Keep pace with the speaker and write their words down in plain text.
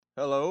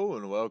Hello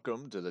and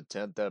welcome to the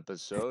 10th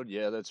episode.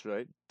 Yeah, that's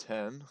right,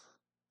 10.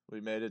 We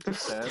made it to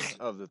 10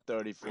 of the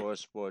 34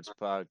 Sports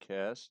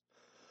Podcast.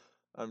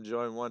 I'm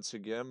joined once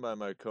again by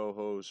my co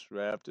host,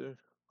 Raptor.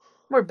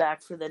 We're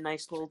back for the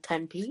nice little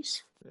 10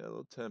 piece. Yeah, a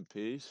little 10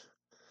 piece.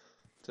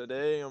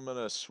 Today I'm going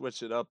to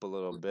switch it up a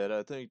little bit.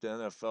 I think the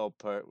NFL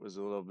part was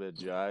a little bit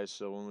dry,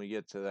 so when we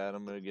get to that,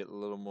 I'm going to get a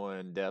little more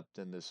in depth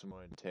into some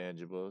more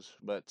intangibles.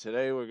 But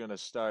today we're going to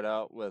start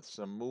out with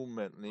some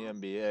movement in the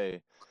NBA.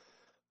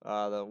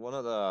 One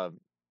of the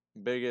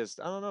biggest,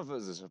 I don't know if it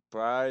was a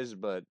surprise,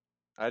 but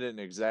I didn't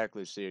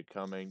exactly see it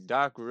coming.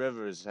 Doc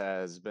Rivers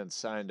has been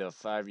signed to a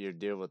 5-year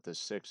deal with the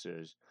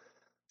Sixers.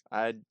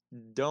 I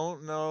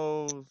don't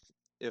know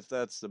if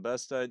that's the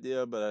best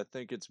idea, but I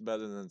think it's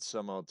better than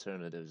some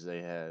alternatives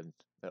they had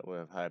that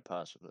were high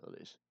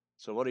possibilities.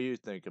 So what do you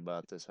think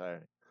about this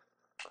hiring?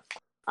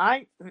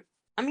 I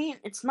I mean,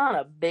 it's not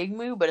a big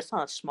move, but it's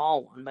not a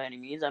small one by any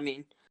means. I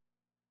mean,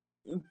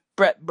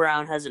 Brett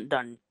Brown hasn't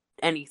done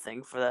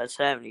anything for that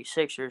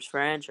 76ers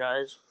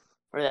franchise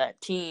or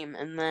that team.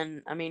 And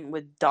then, I mean,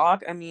 with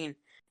Doc, I mean,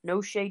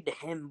 no shade to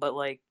him, but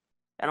like,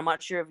 and I'm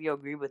not sure if you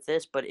agree with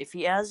this, but if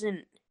he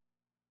hasn't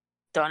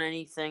done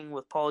anything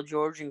with Paul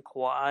George and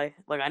Kawhi,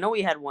 like, I know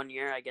he had 1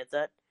 year, I get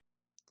that,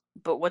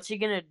 but what's he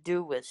gonna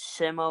do with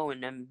Simo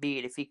and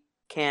Embiid if he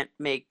can't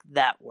make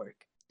that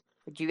work?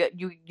 Like, you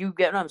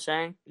get what I'm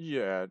saying?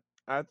 Yeah,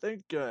 I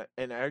think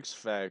an X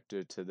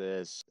factor to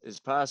this is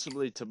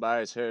possibly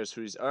Tobias Harris,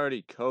 who's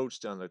already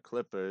coached on the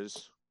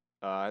Clippers.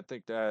 I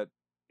think that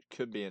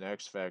could be an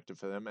X factor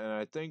for them, and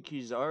I think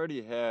he's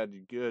already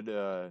had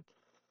good.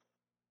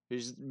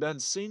 He's been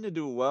seen to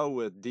do well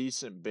with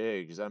decent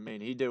bigs. I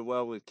mean, he did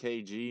well with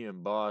KG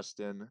in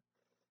Boston.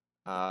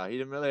 He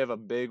didn't really have a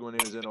big when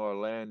he was in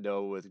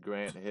Orlando with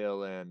Grant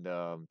Hill and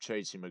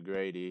Tracy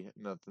McGrady.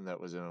 Nothing that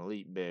was an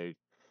elite big.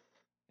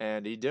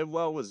 And he did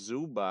well with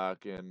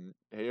Zubac, and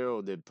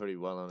Hero did pretty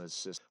well on his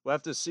system. We'll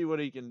have to see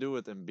what he can do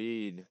with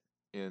Embiid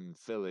in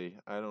Philly.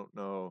 I don't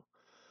know.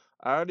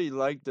 I already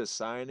like the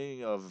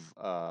signing of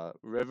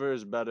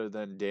Rivers better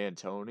than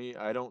D'Antoni.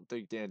 I don't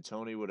think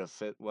D'Antoni would have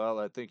fit well.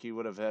 I think he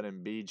would have had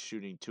Embiid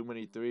shooting too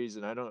many threes,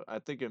 and I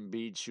think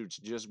Embiid shoots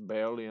just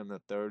barely in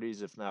the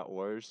 30s, if not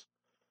worse.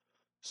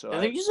 So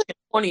I think he's like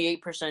a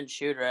 28%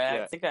 shooter. I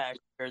yeah, think I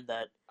actually heard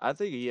that. I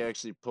think he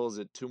actually pulls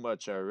it too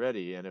much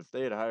already. And if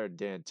they had hired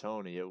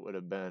D'Antoni, it would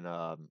have been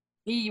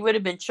He would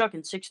have been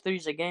chucking 6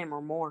 threes a game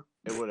or more.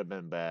 it would have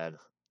been bad.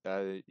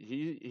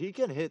 He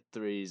can hit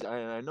threes.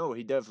 I know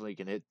he definitely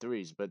can hit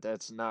threes, but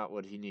that's not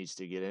what he needs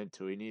to get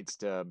into. He needs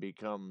to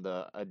become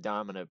a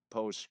dominant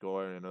post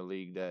scorer in a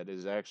league that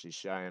is actually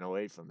shying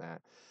away from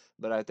that.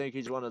 But I think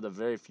he's one of the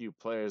very few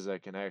players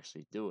that can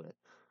actually do it.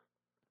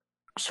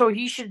 So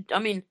he should. I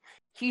mean,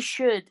 he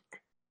should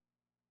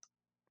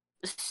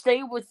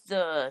stay with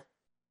the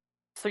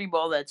three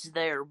ball that's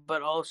there,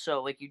 but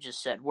also, like you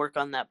just said, work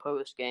on that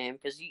post game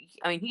because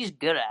I mean, he's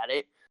good at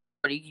it,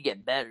 but he could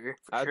get better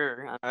for I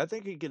sure. I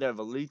think he could have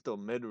a lethal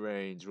mid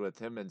range with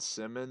him and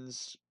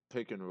Simmons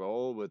pick and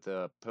roll with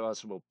a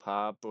possible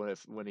pop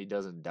when he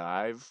doesn't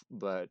dive,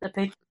 The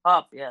pitch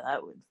up, yeah,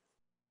 that would.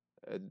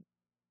 uh,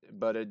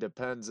 but it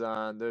depends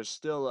on. There's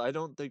still. I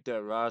don't think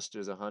that roster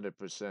is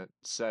 100%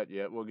 set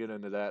yet. We'll get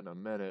into that in a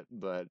minute,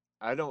 but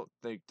I don't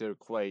think they're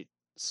quite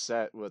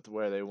set with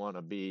where they want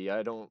to be.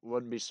 I don't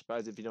wouldn't be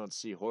surprised if you don't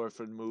see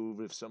Horford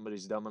move if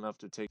somebody's dumb enough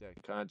to take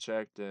that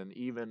contract. And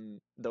even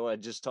though I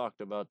just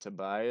talked about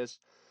Tobias,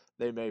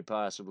 they may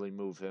possibly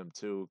move him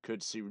too.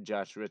 Could see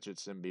Josh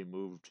Richardson be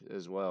moved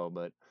as well,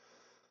 but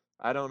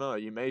I don't know.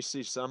 You may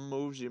see some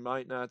moves, you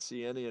might not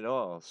see any at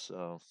all.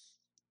 So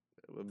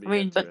it would I be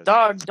mean, but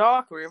interesting.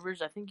 Doc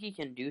Rivers, I think he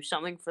can do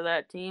something for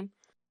that team,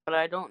 but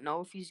I don't know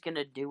if he's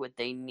gonna do what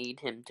they need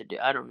him to do.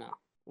 I don't know.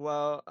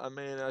 Well, I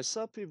mean, I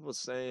saw people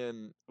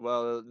saying,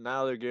 well,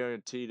 now they're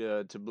guaranteed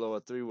to blow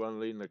a 3-1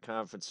 lead in the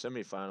conference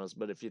semifinals.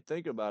 But if you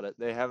think about it,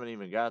 they haven't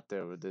even got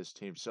there with this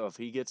team. So if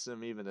he gets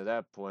them even to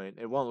that point,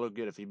 it won't look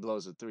good if he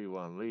blows a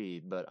 3-1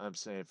 lead. But I'm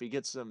saying if he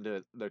gets them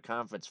to the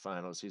conference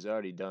finals, he's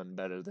already done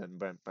better than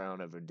Brent Brown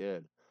ever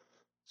did.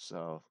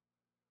 So,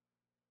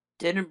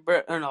 Didn't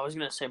Brett? Oh no, I was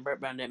gonna say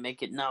Brett Brown didn't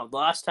make it. No, the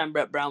last time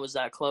Brett Brown was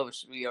that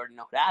close, we already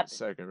know what happened.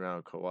 second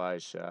round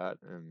Kawhi shot.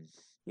 And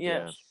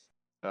yeah. Yes,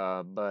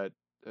 But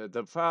the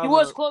he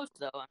was problem. close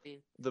though. I mean,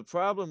 The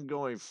problem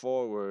going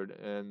forward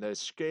and the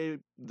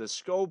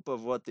scope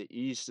of what the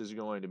East is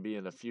going to be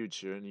in the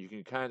future, and you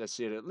can kind of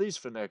see it at least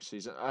for next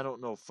season. I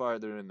don't know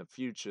farther in the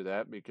future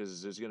that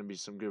because there's going to be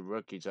some good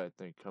rookies I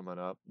think coming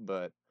up,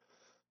 but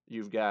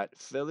you've got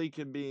Philly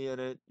can be in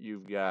it.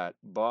 You've got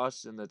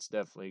Boston that's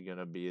definitely going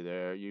to be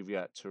there. You've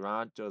got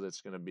Toronto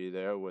that's going to be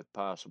there with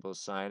possible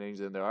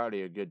signings, and they're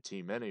already a good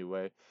team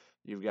anyway.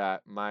 You've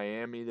got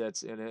Miami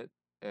that's in it,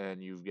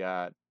 and you've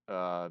got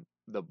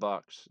the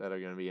Bucks that are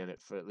going to be in it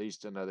for at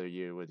least another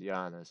year with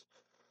Giannis.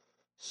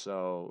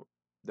 So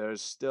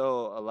there's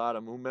still a lot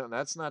of movement. And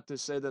that's not to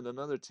say that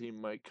another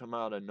team might come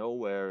out of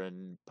nowhere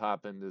and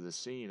pop into the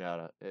scene out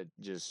of it.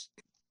 Just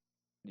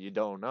you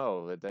don't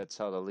know. That's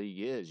how the league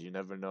is. You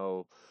never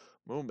know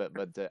movement.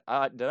 But did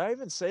I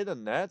even say the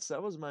Nets?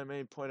 That was my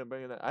main point of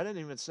bringing it. I didn't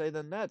even say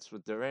the Nets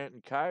with Durant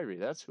and Kyrie.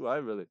 That's who I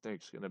really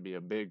think is going to be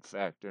a big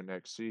factor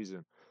next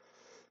season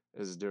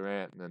is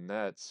Durant and the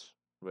Nets.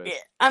 With Yeah,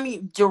 I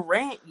mean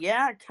Durant.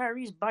 Yeah,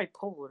 Kyrie's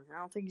bipolar. I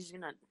don't think he's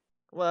gonna.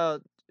 well,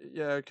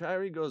 yeah,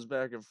 Kyrie goes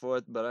back and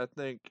forth, but I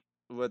think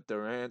with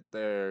Durant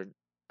there,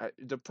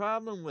 the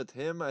problem with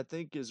him, I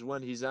think, is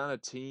when he's on a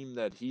team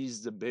that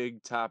he's the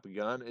big top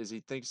gun, is he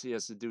thinks he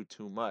has to do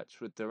too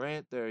much. With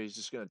Durant there, he's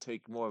just going to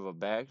take more of a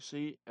back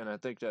seat, and I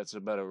think that's a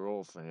better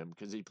role for him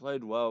because he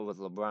played well with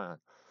LeBron.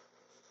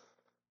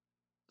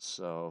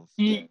 So,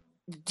 Do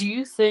do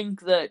you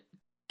think that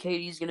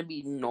Katie's gonna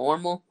be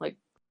normal? Like,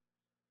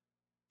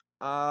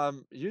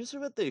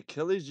 usually with the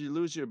Achilles, you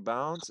lose your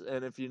bounce,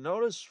 and if you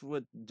notice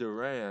with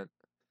Durant,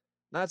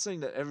 not saying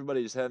that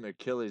everybody who's had an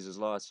Achilles has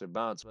lost their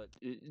bounce, but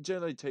it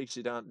generally takes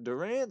you down.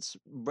 Durant's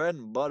bread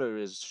and butter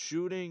is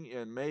shooting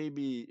and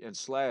maybe and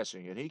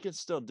slashing, and he can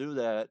still do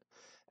that.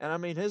 And I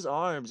mean, his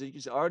arms,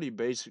 he's already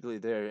basically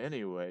there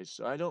anyway,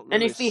 so I don't and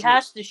really if he see.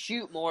 has to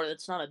shoot more,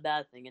 that's not a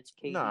bad thing. It's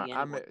Nah, KD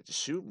I anyway. mean,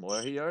 shoot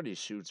more. He already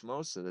shoots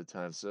most of the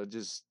time, so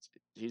just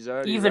he's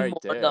already Even right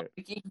more though, there.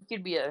 he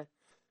could be a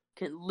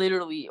could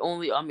literally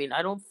only. I mean,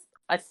 I don't.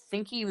 I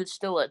think he would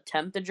still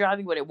attempt the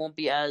driving, but it won't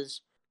be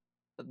as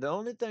The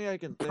only thing I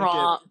can think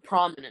it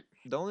prominent.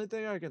 The only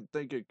thing I can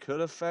think it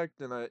could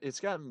affect, and it's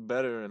gotten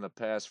better in the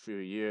past few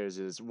years,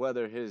 is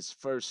whether his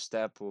first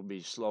step will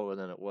be slower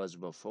than it was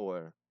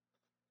before.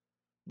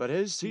 But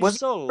he's Was he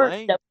so first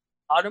lank. step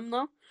bottom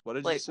though? What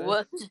did you Like, say?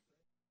 what?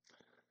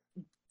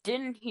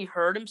 Didn't he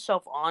hurt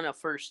himself on a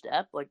first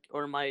step? Like,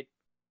 or am I?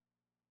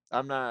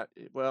 I'm not.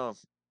 Well,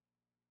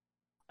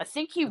 I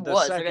think he the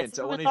was. Like, I second think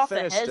it when was he off a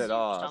finished it hezzy or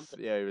off, something.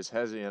 yeah, he was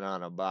hesitant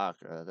on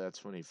Ibaka.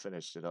 That's when he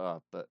finished it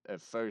off. But at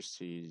first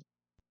he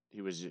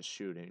was just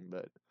shooting.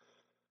 But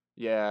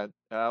yeah,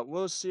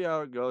 we'll see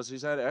how it goes.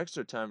 He's had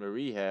extra time to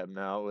rehab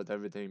now with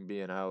everything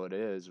being how it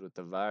is with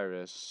the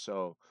virus,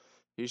 so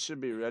he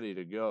should be ready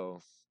to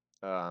go.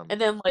 Um, And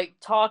then like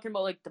talking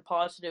about like the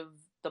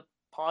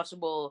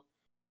possible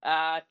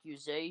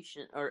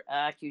accusations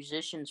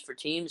for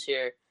teams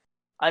here.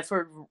 I've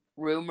heard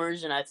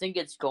rumors, and I think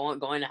it's going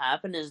to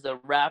happen. Is the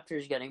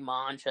Raptors getting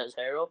Montrezl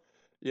Harrell?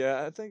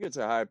 yeah, I think it's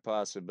a high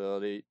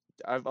possibility.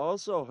 I've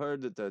also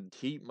heard that the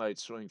Heat might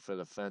swing for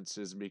the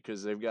fences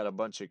because they've got a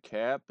bunch of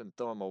cap and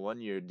throw him a 1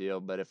 year deal.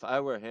 But if I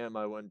were him,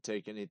 I wouldn't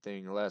take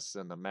anything less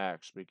than the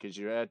max because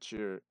you're at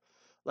your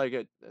like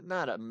a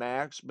not a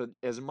max, but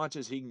as much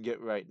as he can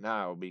get right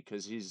now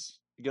because he's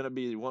gonna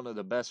be one of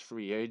the best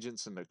free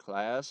agents in the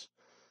class.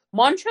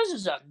 Montrez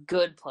is a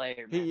good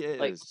player, man. He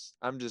Like, is.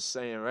 I'm just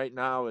saying right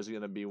now is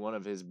going to be one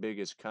of his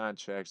biggest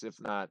contracts, if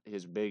not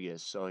his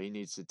biggest. So he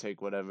needs to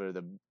take whatever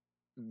the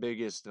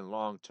biggest and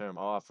long-term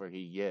offer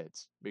he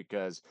gets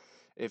because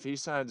if he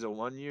signs a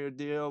 1 year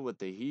deal with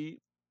the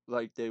Heat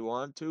like they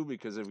want to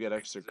because they've got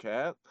extra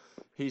cap,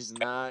 he's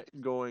not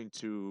going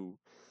to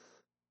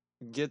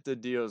get the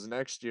deals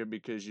next year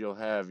because you'll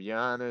have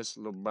Giannis,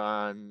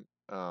 LeBron,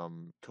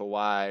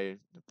 Kawhi,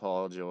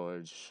 Paul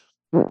George,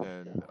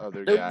 and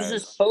other there was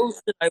this guys.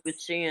 post that I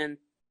was seeing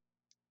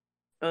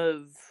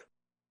of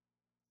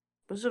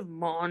was of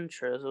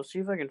Montrez. I'll see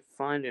if I can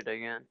find it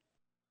again.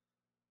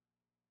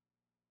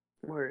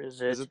 Where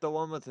is Is it? it the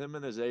one with him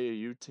and his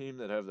AAU team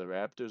that have the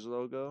Raptors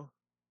logo?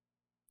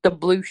 The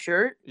blue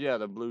shirt. Yeah,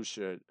 the blue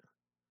shirt.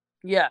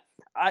 Yeah,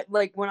 I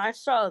like when I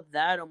saw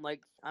that. I'm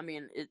like, I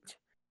mean, it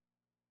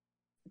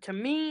to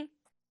me,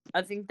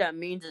 I think that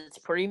means it's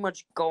pretty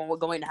much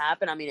going to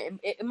happen. I mean,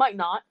 it might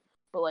not,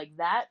 but like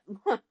that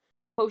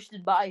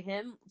posted by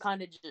him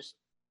kind of just.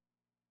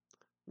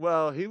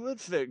 Well, he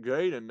would fit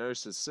great in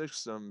Nurse's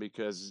system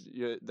because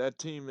that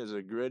team is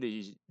a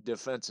gritty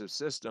defensive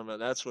system, and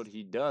that's what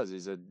he does.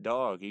 He's a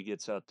dog. He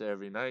gets out there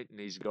every night and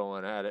he's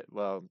going at it.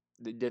 Well,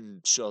 they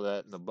didn't show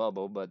that in the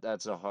bubble, but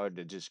that's a hard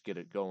to just get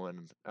it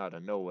going out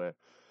of nowhere.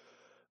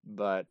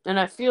 But And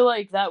I feel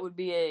like that would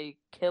be a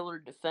killer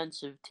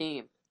defensive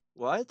team.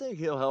 well, I think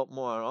he'll help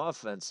more on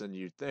offense than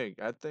you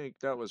think. I think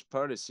that was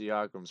part of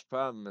Siakam's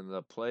problem in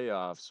the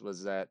playoffs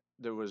was that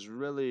there was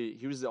really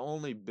he was the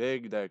only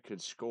big that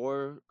could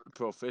score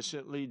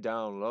proficiently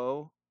down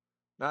low.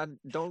 Not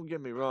don't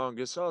get me wrong,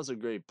 Gasol's a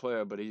great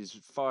player, but he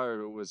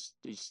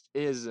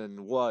is and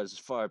was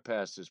far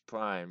past his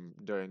prime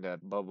during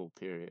that bubble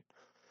period.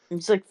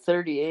 He's like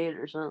 38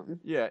 or something.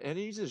 Yeah, and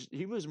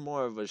he was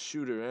more of a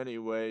shooter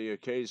anyway,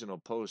 occasional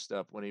post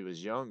up when he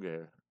was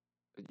younger.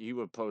 He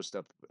would post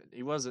up.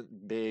 He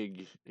wasn't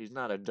big. He's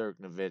not a Dirk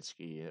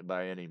Nowitzki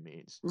by any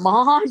means.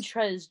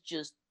 Montrez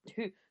just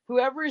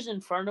whoever's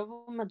in front of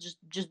him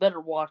just better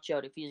watch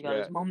out if he's got Yeah,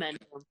 his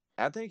momentum.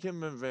 I think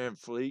him and Van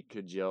Fleet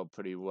could gel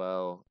pretty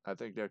well. I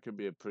think that could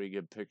be a pretty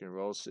good pick and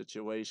roll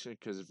situation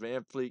because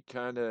Van Fleet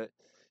kind of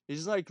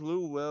he's like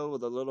Lou Will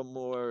with a little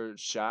more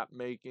shot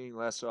making,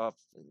 less off.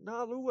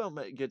 No, Lou Will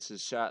gets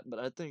his shot, but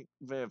I think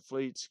Van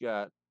Fleet's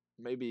got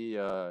maybe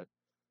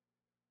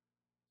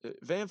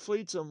Van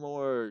Fleet's a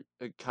more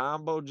a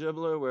combo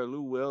dribbler where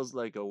Lou Will's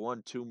like a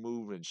 1-2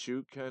 move and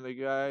shoot kind of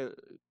guy.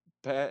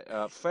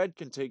 Fred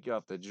can take you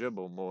off the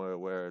dribble more,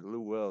 where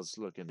Lou Will's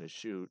looking to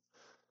shoot.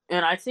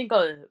 And I think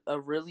a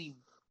really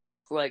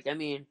I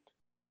mean,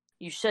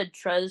 you said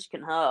Trez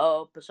can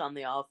help us on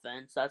the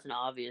offense. That's an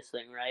obvious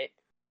thing, right?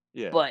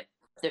 Yeah, But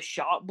the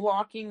shot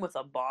blocking with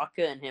Ibaka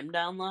and him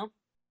down low,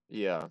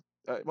 yeah.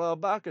 Well,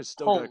 Ibaka's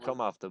still gonna holy!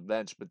 come off the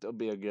bench, but there'll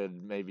be a good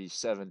maybe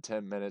 7,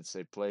 10 minutes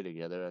they play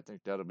together. I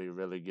think that'll be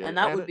really good. And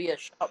that would be a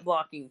shot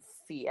blocking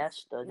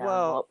fiesta down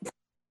Well, low.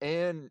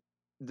 and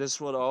this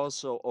would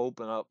also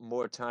open up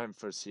more time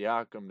for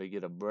Siakam to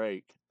get a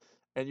break.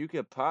 And you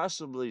could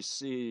possibly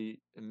see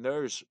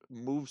Nurse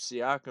move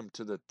Siakam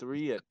to the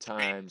three at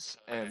times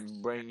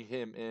and bring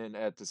him in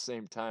at the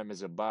same time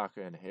as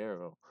Ibaka and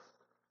Harrell.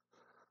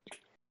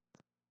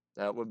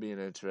 That would be an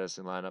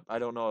interesting lineup. I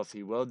don't know if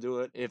he will do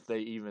it, if they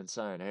even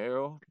sign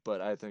Harrell,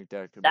 but I think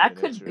that could be That an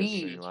could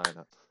interesting be,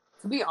 lineup.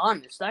 to be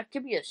honest, that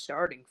could be a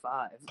starting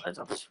five.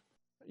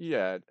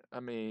 Yeah, I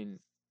mean,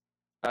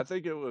 I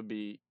think it would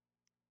be.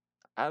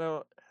 I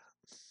don't,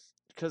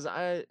 because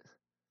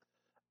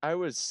I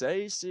would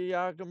say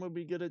Siakam would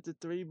be good at the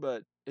three,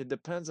 but it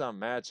depends on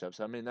matchups.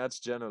 I mean, that's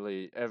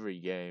generally every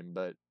game,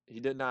 but he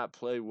did not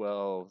play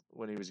well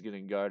when he was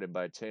getting guarded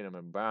by Tatum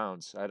and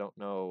Brown. So I don't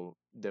know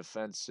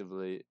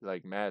defensively,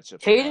 like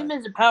matchups Tatum wise.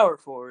 is a power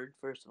forward,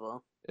 first of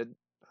all, It,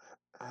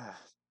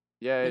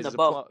 yeah, in he's the the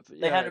bubble.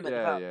 They had yeah, him at the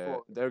yeah, power yeah.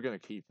 forward. They're gonna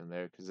keep him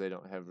there because they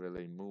don't have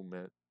really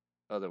movement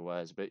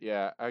otherwise. But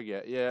yeah, I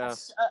get yeah,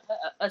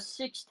 A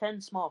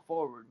 6'10" small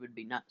forward would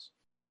be nice.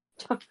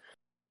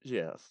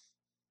 yeah,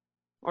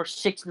 Or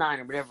 6'9"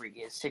 or whatever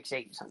he is,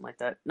 6'8", something like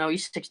that. No,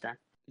 he's 6'10".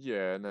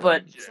 yeah. And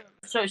But then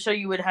so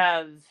you would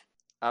have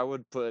I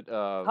would put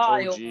Kyle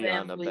OG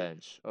on the VanVleet.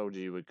 bench.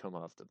 OG would come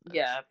off the bench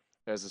Yeah,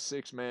 as a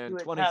six you man,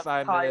 would have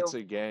 25 minutes Kyle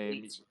a game.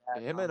 VanVleet.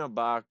 Him and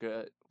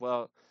Ibaka.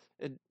 Well,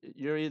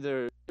 you're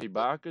either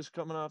Ibaka's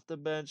coming off the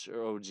bench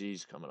or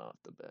OG's coming off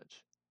the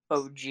bench.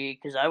 OG,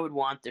 because I would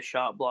want the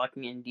shot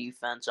blocking and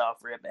defense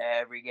off rip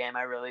every game.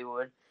 I really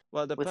would.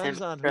 Well, it With him,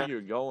 depends on who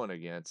you're going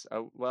against.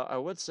 I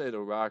would say the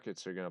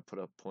Rockets are going to put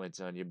up points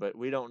on you, but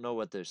we don't know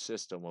what their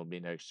system will be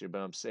next year. But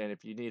I'm saying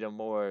if you need a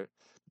more,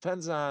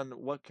 depends on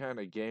what kind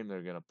of game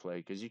they're going to play,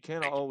 because you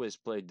can't always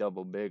play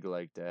double big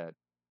like that.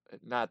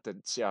 Not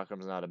that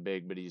Siakam's not a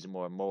big, but he's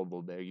more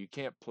mobile big. You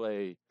can't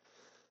play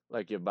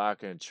like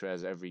Ibaka and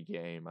Trez every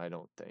game, I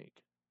don't think,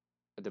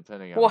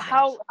 depending well, on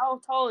match. how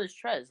tall is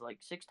Trez? Like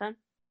 6'10"?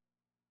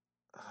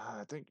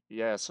 I think,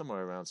 yeah,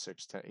 somewhere around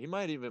 6'10". He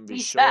might even be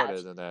He's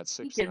shorter fast. than that,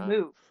 He six can nine.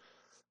 move.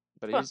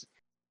 But Huh.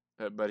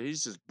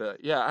 he's just,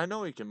 yeah, I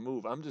know he can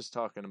move. I'm just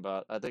talking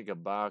about, I think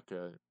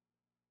Ibaka,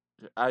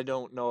 I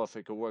don't know if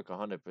it could work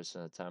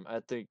 100% of the time.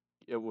 I think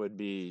it would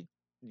be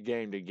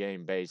game to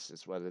game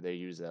basis whether they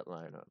use that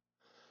lineup.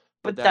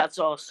 But But that, that's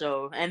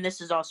also, and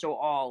this is also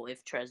all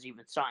if Trez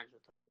even signs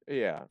with him.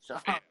 yeah, So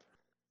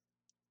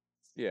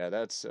yeah,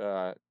 that's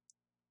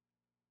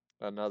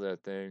another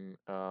thing.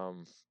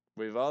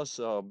 We've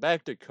also,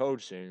 back to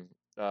coaching,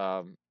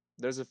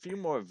 there's a few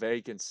more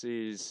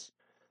vacancies.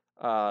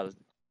 Uh,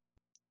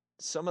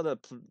 some of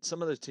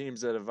the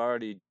teams that have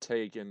already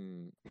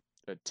taken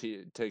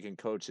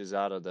coaches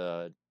out of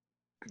the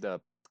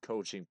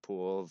coaching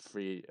pool of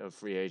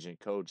free agent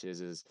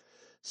coaches is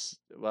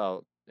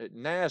well,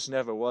 Nash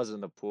never was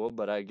in the pool,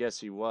 but I guess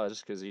he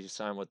was because he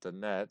signed with the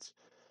Nets,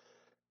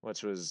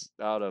 which was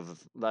out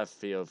of left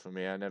field for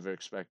me. I never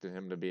expected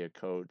him to be a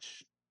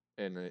coach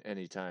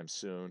any time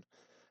soon.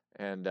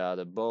 And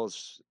the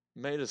Bulls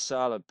made a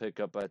solid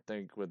pickup, I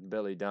think, with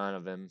Billy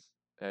Donovan.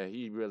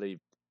 He really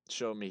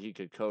showed me he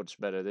could coach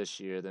better this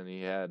year than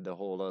he had the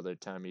whole other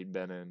time he'd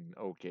been in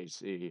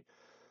OKC.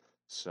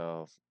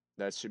 So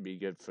that should be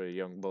good for a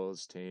young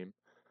Bulls team.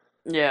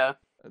 yeah,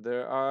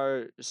 There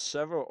are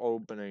several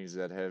openings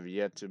that have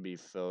yet to be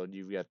filled.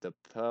 You've got the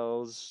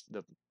Pels,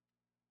 the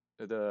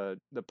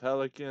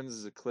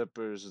Pelicans, the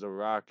Clippers, the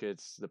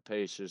Rockets, the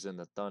Pacers, and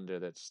the Thunder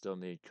that still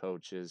need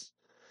coaches.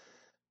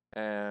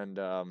 And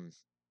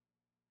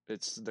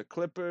it's the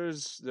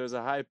Clippers. There's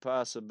a high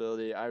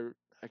possibility.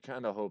 I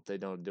kind of hope they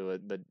don't do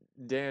it, but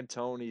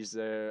D'Antoni's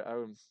there.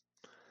 I'm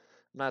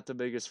not the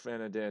biggest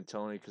fan of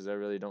D'Antoni because I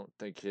really don't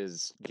think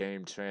his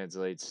game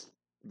translates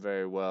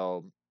very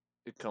well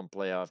come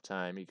playoff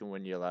time. He can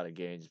win you a lot of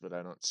games, but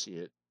I don't see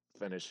it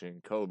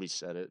finishing. Kobe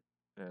said it,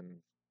 and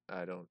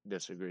I don't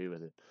disagree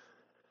with it.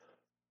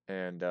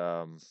 And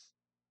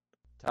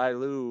Ty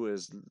Lue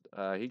is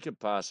he could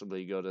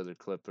possibly go to the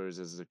Clippers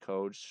as the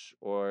coach,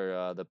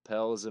 or the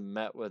Pels have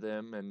met with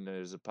him, and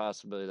there's a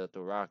possibility that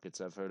the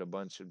Rockets. I've heard a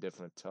bunch of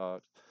different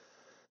talks.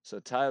 So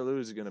Ty Lue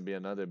is going to be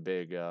another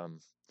big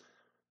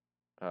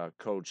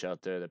coach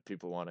out there that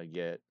people want to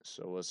get.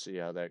 So we'll see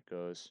how that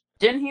goes.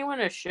 didn't he win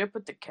a ship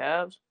with the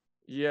Cavs?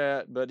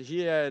 Yeah, but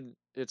he had.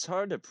 It's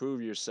hard to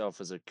prove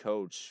yourself as a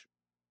coach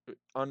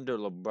under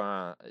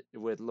LeBron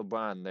with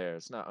LeBron there.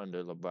 It's not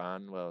under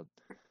LeBron. Well,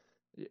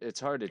 it's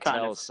hard to Kind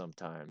tell of.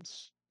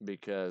 sometimes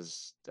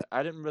because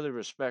I didn't really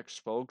respect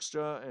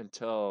Spoelstra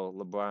until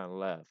LeBron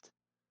left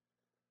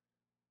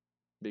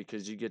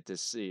because you get to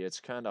see it's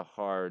kind of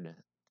hard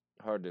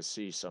to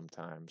see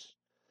sometimes.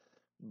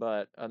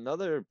 But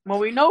another, Well,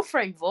 we know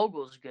Frank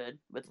Vogel's good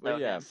well, without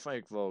yeah, him.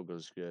 Frank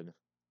Vogel's good.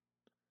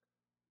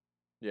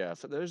 Yeah,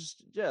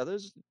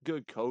 there's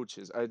good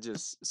coaches. I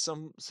just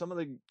some of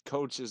the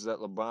coaches that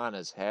LeBron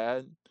has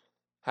had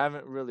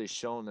haven't really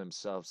shown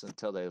themselves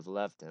until they've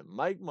left him.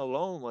 Mike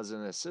Malone was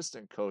an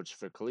assistant coach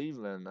for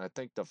Cleveland, I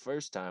think the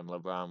first time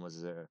LeBron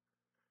was there.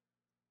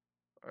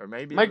 Or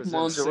maybe it Mike was in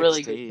Malone's a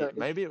really good 16. coach.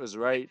 Maybe it was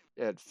right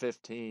at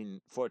 15,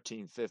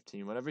 14,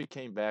 15. Whenever he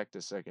came back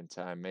the second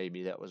time,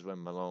 maybe that was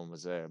when Malone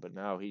was there. But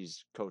now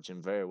he's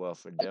coaching very well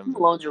for Mike Denver.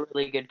 Malone's a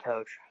really good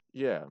coach.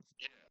 Yeah.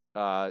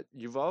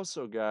 You've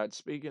also got,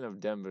 speaking of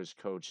Denver's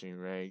coaching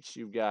ranks,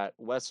 you've got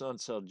Wes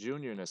Unseld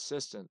Jr., an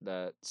assistant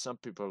that some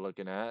people are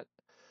looking at.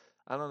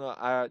 I don't know.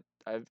 I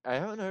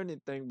haven't heard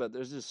anything, but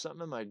there's just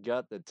something in my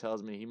gut that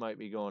tells me he might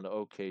be going to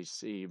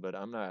OKC, but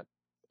I'm not.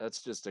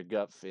 That's just a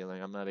gut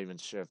feeling. I'm not even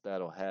sure if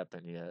that'll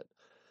happen yet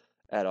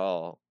at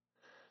all.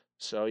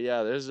 So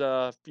yeah, there's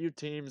a few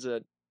teams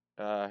that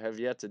have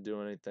yet to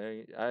do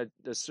anything. I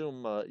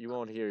assume you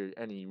won't hear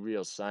any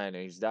real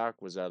signings.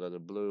 Doc was out of the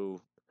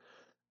blue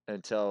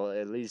until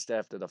at least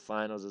after the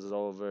finals is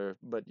over.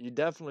 But you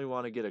definitely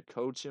want to get a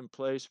coach in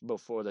place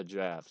before the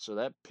draft. So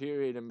that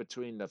period in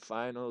between the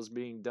finals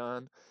being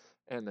done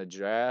and the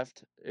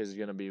draft is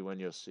going to be when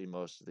you'll see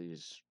most of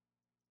these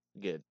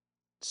get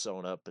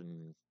sewn up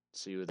and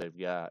see who they've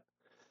got.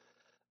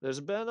 There's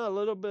been a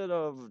little bit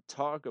of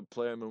talk of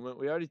player movement.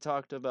 We already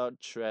talked about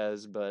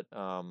Trez, but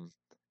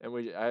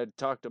and I had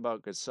talked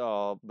about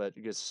Gasol, but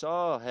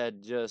Gasol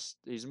had just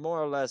he's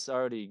more or less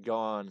already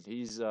gone.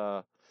 He's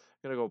gonna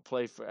go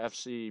play for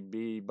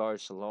FCB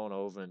Barcelona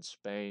over in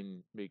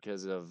Spain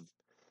because of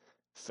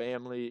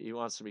family. He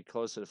wants to be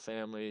close to the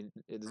family.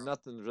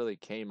 Nothing really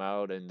came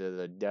out into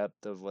the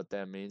depth of what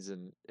that means,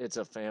 and it's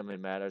a family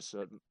matter,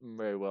 so it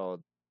very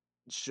well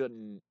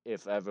shouldn't,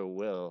 if ever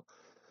will.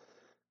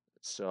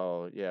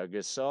 So yeah,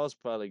 Gasol's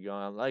probably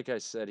gone. Like I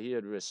said, he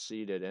had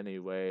receded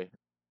anyway.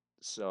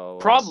 So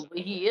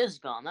Probably he is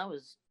gone. That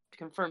was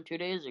confirmed 2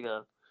 days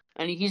ago,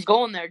 and he's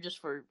going there just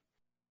for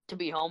to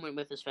be home and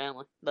with his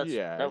family.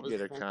 yeah, That was get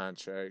the a thing.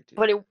 contract.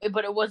 But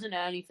it wasn't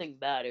anything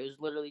bad. It was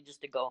literally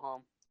just to go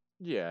home.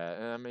 Yeah,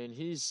 and I mean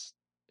he's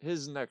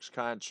his next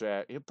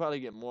contract. He'll probably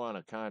get more on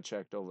a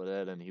contract over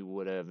there than he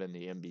would have in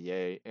the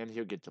NBA, and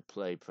he'll get to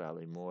play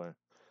probably more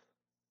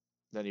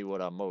than he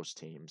would on most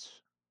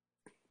teams.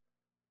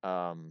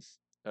 Um,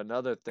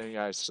 Another thing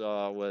I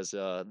saw was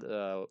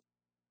the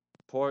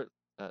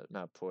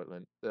not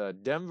Portland.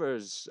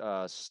 Denver's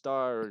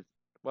star.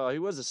 Well, he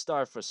was a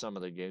star for some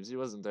of the games. He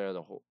wasn't there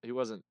the whole. He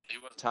wasn't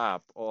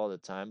top all the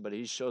time, but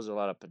he shows a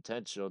lot of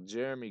potential.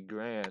 Jeremy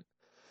Grant,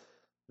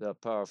 the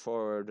power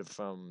forward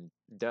from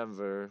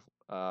Denver.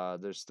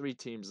 There's three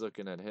teams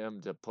looking at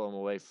him to pull him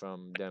away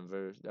from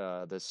Denver.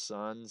 The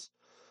Suns,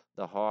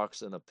 the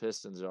Hawks, and the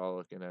Pistons are all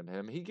looking at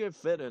him. He could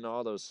fit in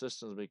all those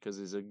systems because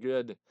he's a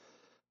good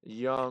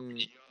young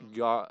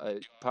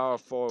power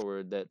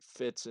forward that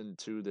fits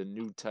into the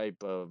new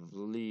type of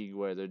league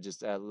where they're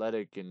just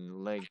athletic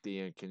and lengthy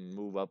and can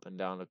move up and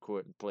down the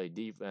court and play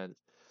defense.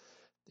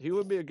 He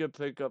would be a good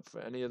pickup for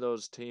any of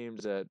those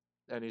teams that,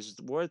 and he's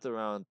worth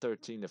around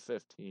 13 to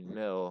 15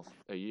 mil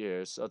a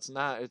year. So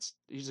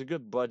he's a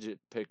good budget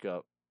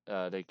pickup.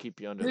 They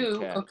keep you under the Who?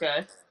 cap.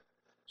 Okay.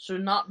 So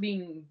not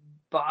being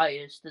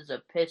biased as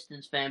a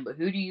Pistons fan, but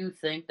who do you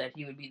think that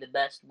he would be the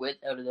best with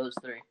out of those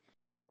three?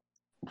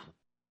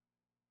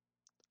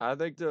 I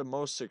think the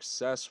most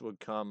success would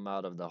come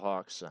out of the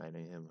Hawks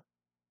signing him.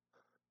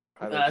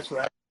 I think That's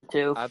right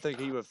too. I think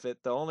he would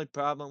fit. The only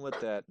problem with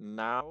that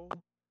now,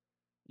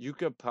 you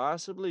could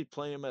possibly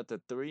play him at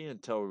the three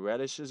until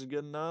Reddish is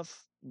good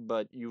enough,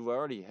 but you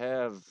already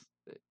have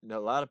a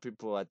lot of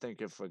people I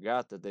think have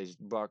forgot that they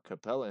brought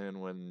Capella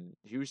in when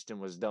Houston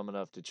was dumb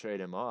enough to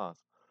trade him off.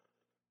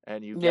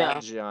 And you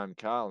got Yeah, John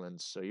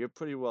Collins, so you're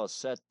pretty well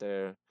set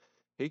there.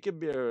 He could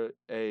be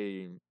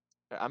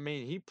I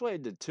mean, he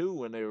played the two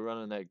when they were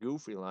running that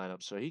goofy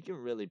lineup, so he can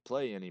really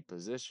play any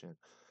position.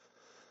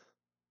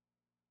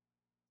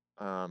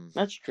 Um,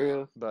 that's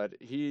true. but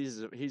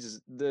he's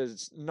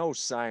there's no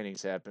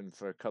signings happen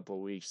for a couple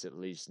of weeks at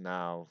least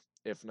now.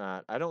 If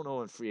not, I don't know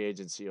when free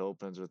agency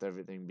opens with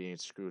everything being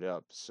screwed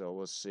up, so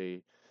we'll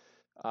see.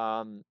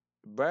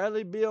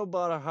 Bradley Beal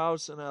bought a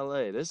house in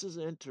LA. This is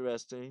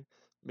interesting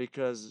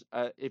because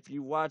if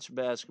you watch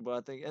basketball,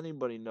 I think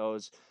anybody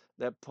knows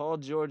that Paul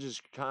George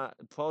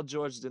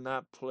did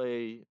not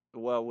play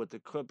well with the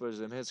Clippers,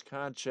 and his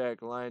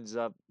contract lines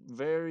up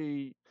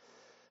very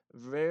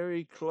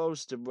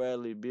close to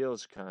Bradley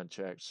Beal's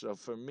contract. So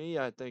for me,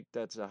 I think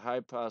that's a high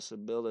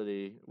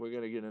possibility. We're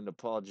going to get into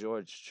Paul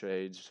George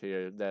trades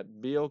here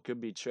that Beal could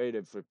be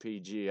traded for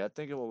PG. I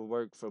think it will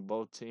work for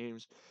both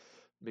teams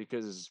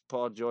because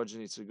Paul George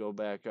needs to go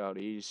back out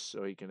east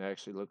so he can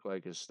actually look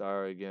like a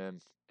star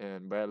again.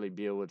 And Bradley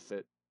Beal would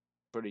fit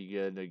pretty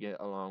good to get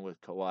along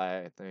with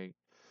Kawhi, I think.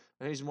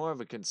 And he's more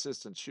of a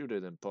consistent shooter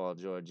than Paul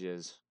George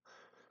is.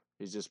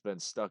 He's just been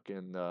stuck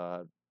in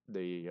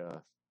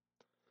the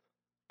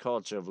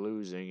culture of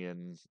losing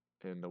in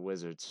the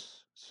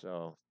Wizards.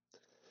 So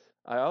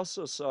I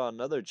also saw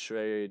another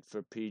trade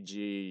for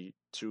PG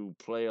to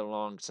play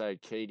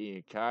alongside Katie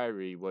and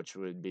Kyrie, which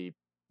would be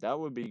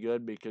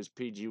good because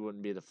PG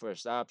wouldn't be the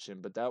first option,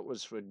 but that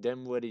was for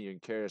Dinwiddie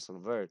and Karis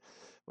LeVert,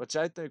 which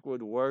I think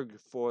would work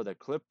for the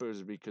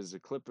Clippers because the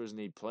Clippers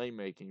need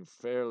playmaking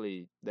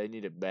fairly. They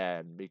need it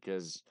bad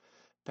because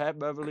Pat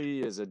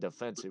Beverly is a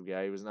defensive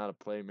guy. He was not a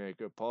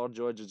playmaker. Paul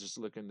George is just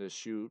looking to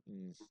shoot,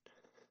 and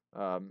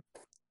um,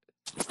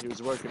 he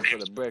was working for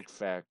the brick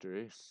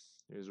factory.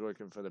 He was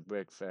working for the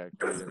brick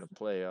factory in the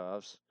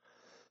playoffs,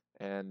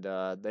 and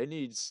they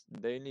need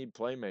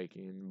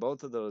playmaking.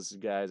 Both of those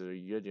guys are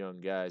good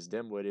young guys.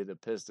 Dinwiddie, the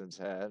Pistons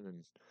had,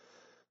 and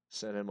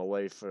sent him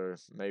away for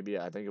maybe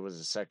I think it was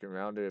a second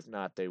rounder. If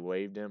not, they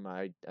waived him.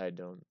 I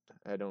don't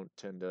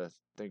tend to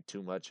think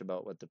too much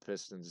about what the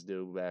Pistons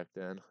do back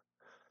then,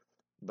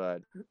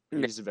 but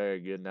Yeah. he's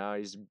very good now.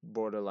 He's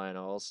borderline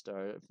all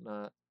star. If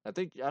not, I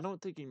don't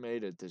think he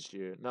made it this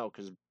year. No,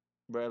 because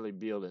Bradley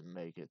Beal didn't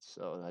make it,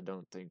 so I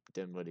don't think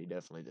Dinwiddie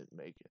definitely didn't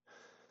make it.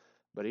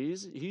 But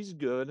he's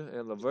good,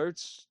 and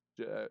Levert's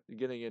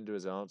getting into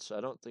his own, so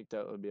I don't think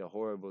that would be a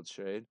horrible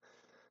trade.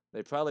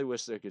 They probably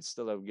wish they could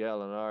still have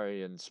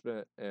Gallinari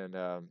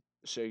and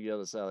Shea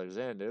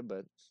Gilgeous-Alexander,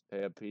 but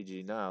they have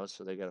PG now,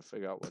 so they got to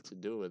figure out what to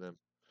do with him.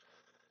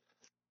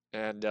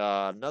 And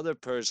another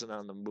person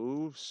on the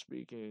move,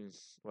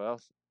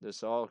 well,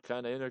 this all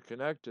kind of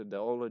interconnected. The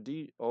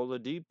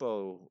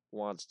Oladipo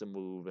wants to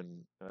move,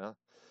 and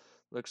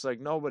looks like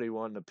nobody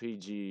won the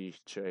PG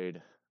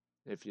trade.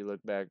 If you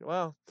look back,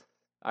 well,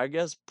 I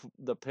guess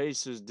the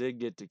Pacers did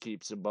get to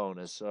keep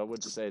Sabonis, so I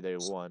would say they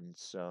won.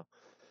 So,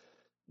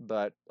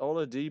 but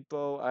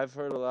Oladipo, I've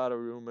heard a lot of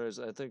rumors.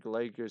 I think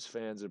Lakers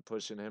fans are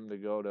pushing him to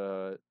go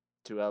to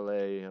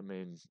LA. I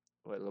mean,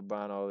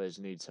 LeBron always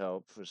needs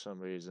help for some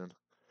reason,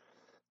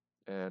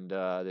 and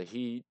the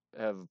Heat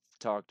have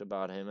talked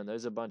about him, and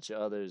there's a bunch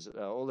of others.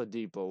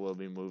 Oladipo will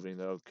be moving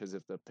though, because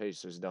if the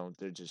Pacers don't,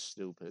 they're just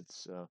stupid.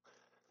 So,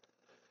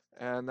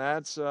 and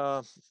that's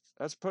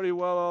pretty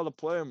well all the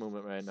player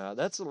movement right now.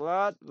 That's a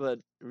lot, but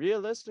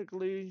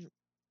realistically,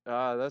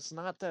 that's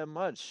not that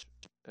much.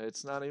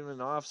 It's not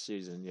even off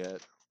season yet.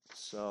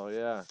 So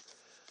yeah.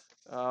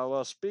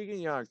 Well,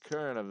 speaking on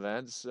current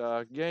events,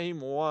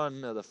 game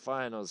one of the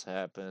finals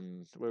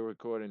happened. We're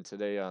recording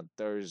today on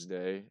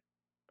Thursday,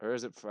 or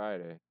is it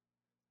Friday?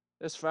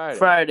 It's Friday.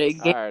 Friday,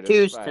 All game right, it's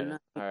two's Friday. tonight.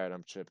 All right,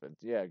 I'm tripping.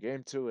 Yeah,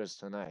 game two is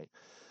tonight.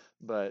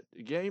 But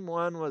game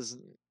one was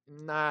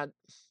not.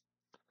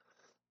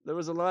 There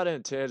was a lot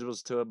of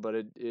intangibles to it, but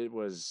it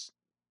was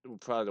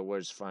probably the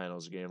worst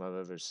finals game I've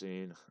ever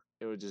seen.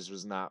 Just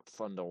was not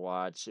fun to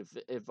watch.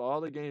 If all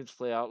the games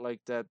play out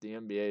like that, the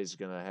NBA is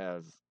gonna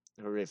have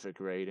horrific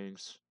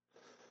ratings.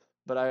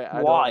 But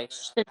I Why? don't. It's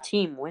just a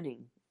team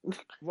winning.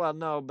 Well,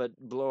 no, but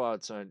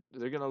blowouts aren't.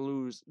 They're gonna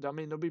lose. I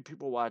mean, there'll be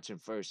people watching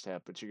first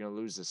half, but you're gonna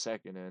lose the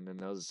second end, and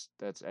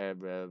that's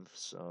ad rev.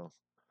 So,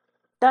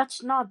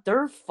 That's not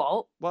their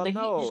fault. well, The Heat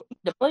just no,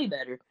 need to play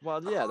better.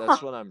 well, yeah,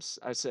 that's what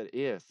I said.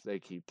 If they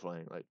keep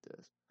playing like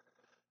this,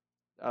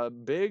 a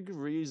big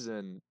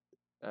reason,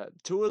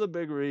 two of the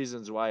big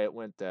reasons why it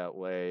went that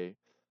way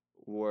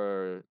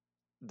were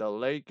the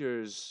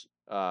Lakers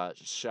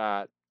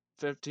shot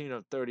 15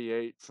 of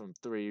 38 from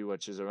three,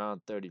 which is around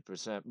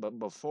 30%. But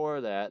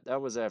before that, that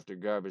was after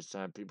garbage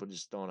time, people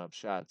just throwing up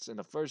shots. In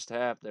the first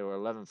half, they were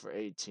 11 for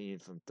 18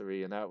 from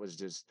three, and that was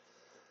just.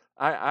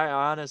 I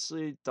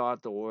honestly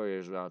thought the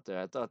Warriors were out there.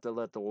 I thought they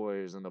let the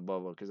Warriors in the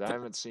bubble because I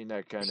haven't seen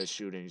that kind of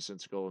shooting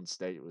since Golden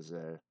State was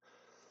there.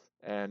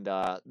 And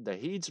the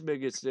Heat's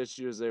biggest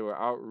issue is they were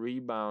out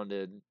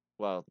rebounded.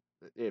 Well,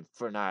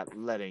 for not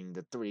letting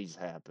the threes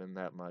happen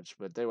that much,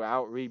 but they were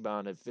out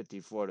rebounded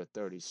 54 to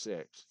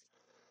 36.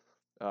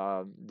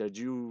 Did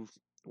you?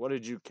 What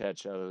did you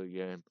catch out of the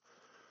game?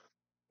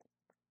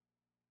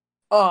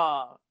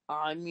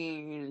 I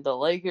mean, the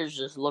Lakers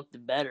just looked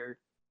better,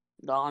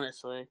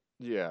 honestly.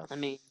 Yeah. I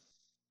mean,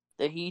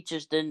 the Heat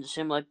just didn't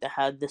seem like they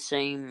had the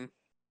same,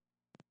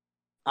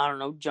 I don't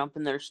know, jump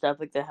in their step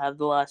like they have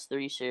the last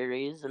three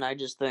series, and I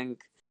just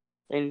think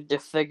they need to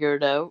figure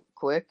it out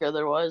quick,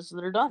 otherwise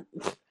they're done.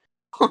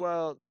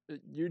 Well,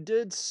 you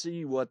did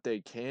see what they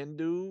can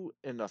do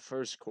in the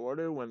first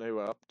quarter when they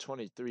were up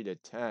 23 to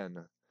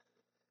 10.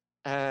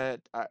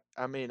 And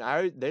I mean,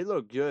 they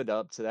looked good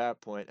up to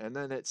that point, and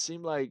then it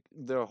seemed like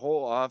their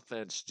whole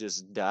offense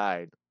just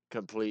died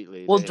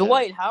completely. Well, They had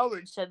Dwight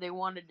Howard said they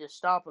wanted to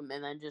stop him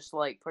and then just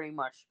like pretty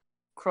much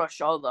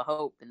crush all the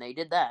hope, and they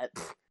did that.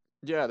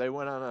 Yeah, they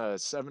went on a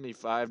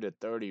 75 to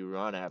 30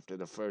 run after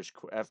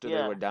after they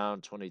Yeah. were down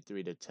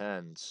 23 to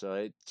 10. So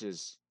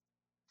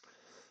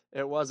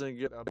it wasn't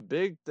good. A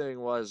big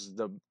thing was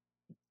the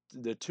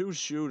two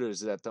shooters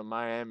that the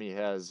Miami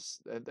has.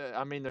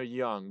 I mean, they're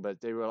young, but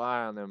they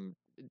rely on them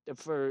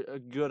for a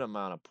good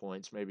amount of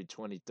points, maybe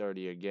 20,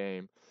 30 a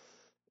game.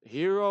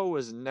 Hero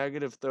was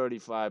negative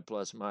 35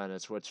 plus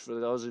minus, which for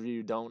those of you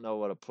who don't know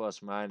what a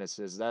plus minus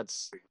is,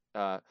 that's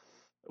uh,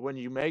 when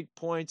you make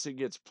points, it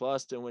gets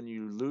plussed, and when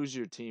you lose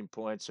your team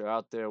points or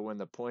out there when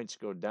the points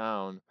go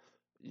down,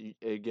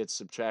 it gets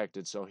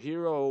subtracted. So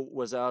Hero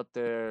was out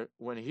there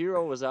when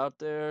Hero was out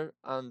there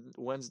on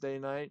Wednesday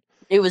night.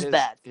 It was His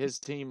bad. his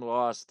team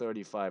lost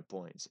 35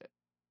 points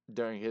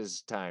during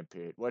his time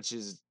period, which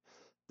is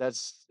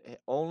that's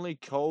only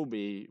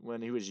Kobe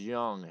when he was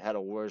young had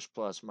a worse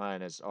plus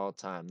minus all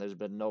time. There's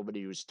been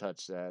nobody who's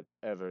touched that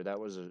ever. That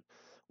was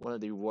one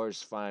of the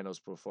worst finals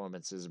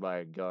performances by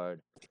a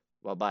guard.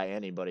 Well, by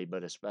anybody,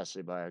 but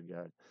especially by a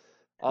guard.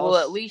 Well,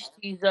 at Also, least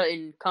he's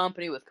in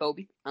company with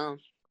Kobe.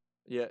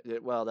 yeah,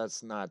 well,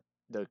 that's not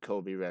the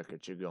Kobe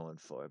record you're going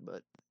for,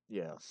 but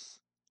yeah.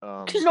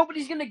 Because Um,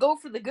 nobody's gonna go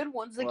for the good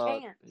ones. They well,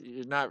 can't.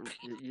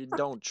 you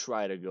don't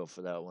try to go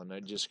for that one.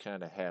 It just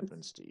kind of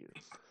happens to you.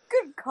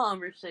 Good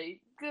conversation.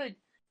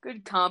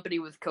 Good company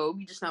with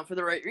Kobe, just not for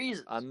the right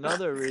reasons.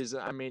 Another reason,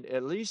 I mean,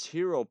 at least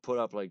Hero put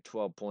up like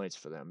 12 points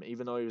for them,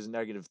 even though he was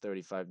negative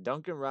 35.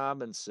 Duncan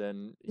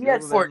Robinson, He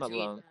had you'll leave him 14.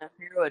 alone.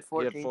 Hero had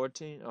He had 14.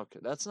 14? Okay,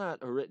 that's not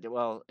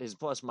well, his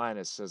plus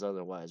minus says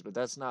otherwise, but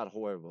that's not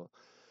horrible.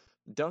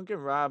 Duncan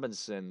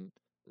Robinson,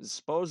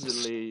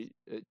 supposedly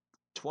a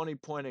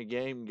 20-point a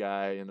game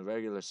guy in the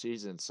regular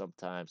season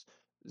sometimes,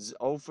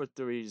 0 for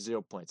 3,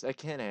 0 points. That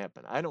can't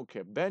happen. I don't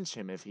care. Bench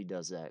him if he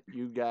does that.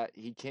 He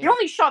He can't.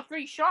 only shot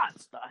 3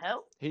 shots. The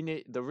hell?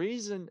 The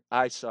reason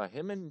I saw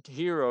him and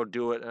Hero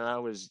do it, and I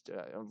was,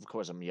 of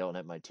course, I'm yelling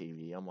at my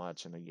TV. I'm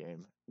watching the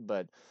game,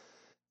 but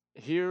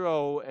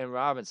Hero and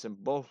Robinson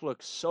both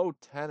look so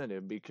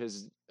tentative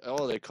because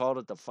they called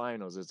it the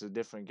finals. It's a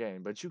different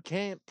game, but you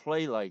can't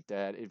play like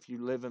that if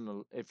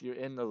you're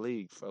in the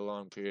league for a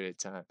long period of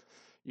time.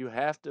 You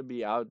have to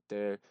be out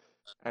there,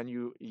 and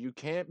you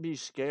can't be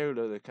scared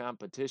of the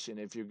competition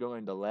if you're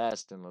going to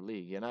last in the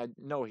league. And I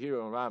know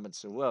Hero and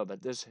Robinson well,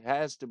 but this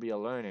has to be a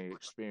learning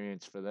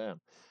experience for them.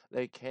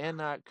 They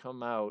cannot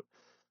come out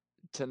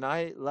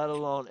tonight, let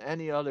alone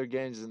any other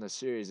games in the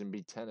series, and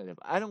be tentative.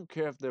 I don't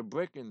care if they're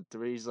bricking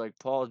threes like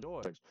Paul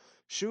George.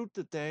 Shoot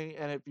the thing,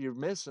 and if you're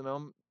missing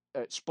them,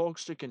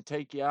 Spokester can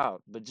take you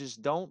out. But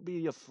just don't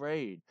be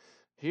afraid.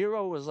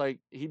 Hero was like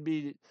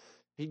he'd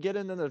get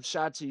into the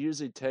shots he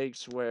usually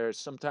takes where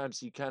sometimes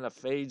he kind of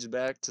fades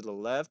back to the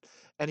left,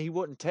 and he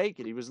wouldn't take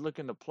it. He was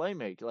looking to play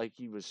make like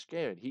he was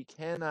scared. He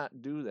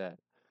cannot do that.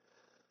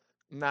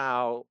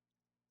 Now,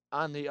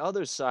 on the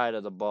other side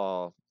of the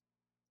ball,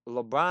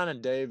 LeBron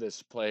and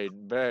Davis played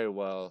very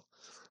well.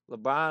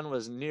 LeBron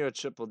was near a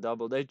triple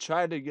double. They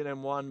tried to get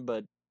him one,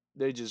 but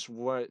they just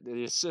weren't.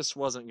 The assist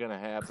wasn't going to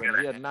happen.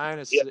 He had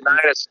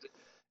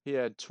he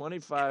had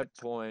 25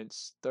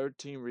 points,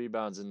 13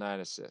 rebounds, and 9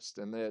 assists.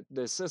 And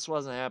the assist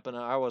wasn't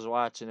happening. I was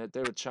watching it.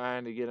 They were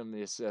trying to get him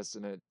the assist,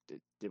 and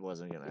it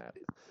wasn't going to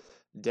happen.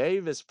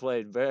 Davis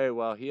played very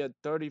well. He had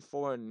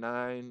 34 and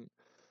 9,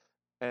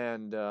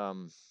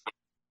 and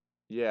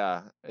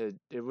yeah,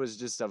 it was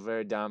just a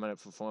very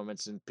dominant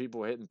performance, and people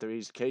were hitting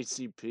threes.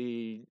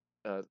 KCP,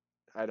 uh,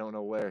 I don't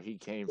know where he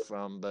came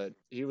from, but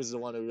he was the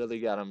one who really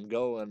got him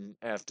going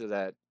after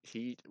that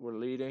Heat were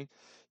leading.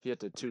 He hit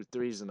the 2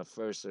 threes in the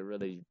first that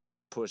really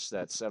pushed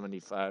that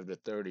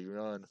 75-30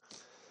 run.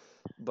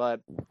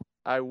 But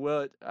I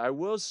will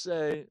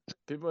say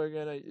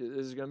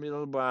there's gonna be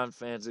LeBron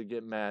fans that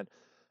get mad.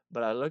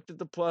 But I looked at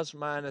the plus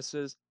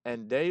minuses,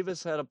 and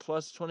Davis had a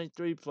plus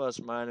 23 plus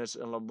minus,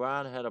 and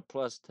LeBron had a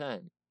plus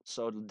 10.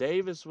 So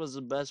Davis was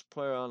the best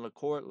player on the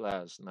court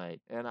last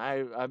night, and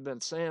I've been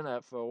saying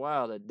that for a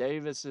while that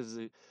Davis is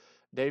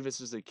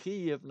the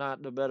key, if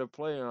not the better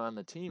player on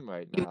the team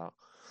right now.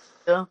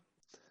 Yeah.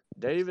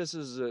 Davis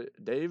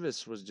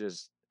was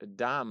just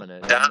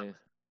dominant.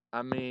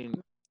 I mean,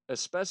 He,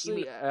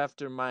 especially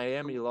after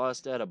Miami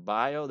lost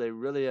Adebayo, they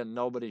really had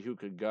nobody who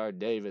could guard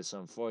Davis.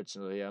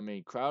 Unfortunately, I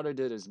mean, Crowder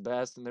did his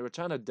best, and they were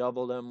trying to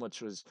double him,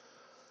 which was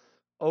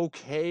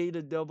okay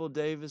to double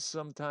Davis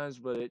sometimes,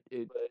 but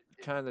it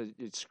kind of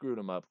it screwed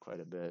him up quite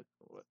a bit.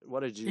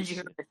 What did you did you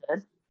hear see? what I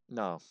said?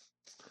 No.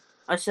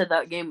 I said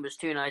that game was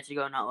 2 nights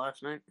ago, not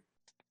last night.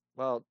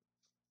 Well,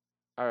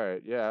 all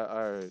right, yeah,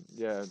 all right,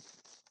 yeah.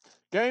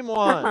 Game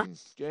one.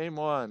 Game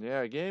one.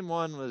 Yeah, game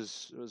one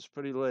was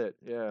pretty lit.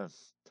 Yeah.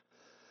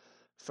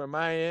 For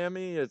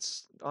Miami,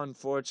 it's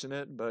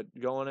unfortunate, but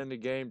going into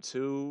game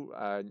two,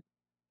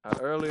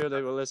 earlier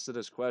they were listed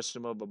as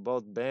questionable, but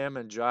both Bam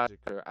and Dragic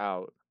are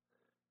out,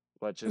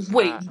 which is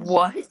Wait, not.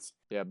 what?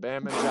 Yeah,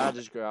 Bam and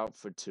Dragic are out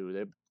for two.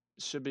 They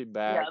should be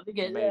back. Yeah,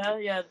 because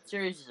Maybe yeah, the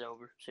series is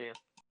over. See ya.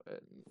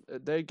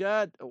 they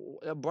got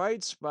a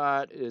bright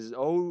spot is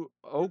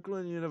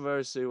Oakland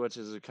University, which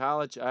is a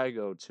college I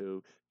go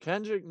to.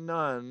 Kendrick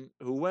Nunn,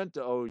 who went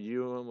to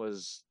OU and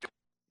was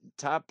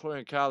top player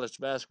in college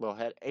basketball,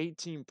 had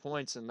 18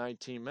 points in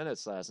 19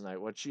 minutes last night,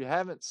 which you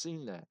haven't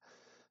seen that.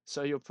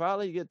 So you'll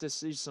probably get to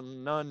see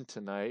some Nunn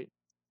tonight,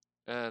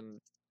 and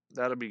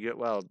that'll be good.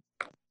 Well,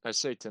 I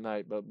say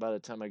tonight, but by the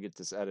time I get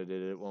this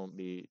edited, it won't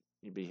be.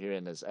 You'll be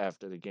hearing this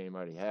after the game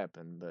already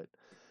happened. But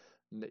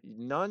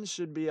Nunn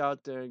should be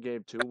out there in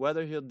game two.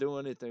 Whether he'll do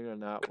anything or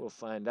not, we'll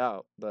find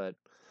out. But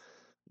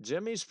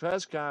Jimmy's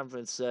press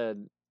conference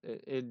said,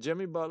 in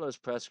Jimmy Butler's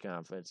press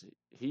conference,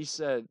 he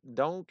said,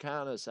 "Don't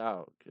count us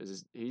out,"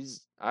 because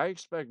I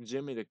expect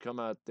Jimmy to come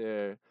out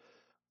there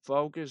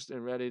focused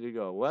and ready to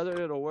go.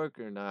 Whether it'll work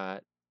or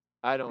not,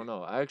 I don't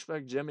know. I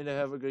expect Jimmy to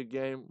have a good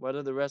game.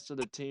 Whether the rest of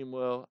the team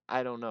will,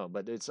 I don't know.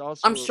 But it's I'm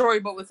also sorry,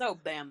 but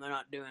without Bam, they're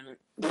not doing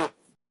it.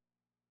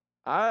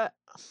 I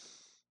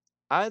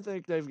I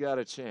think they've got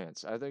a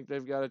chance. I think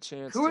they've got a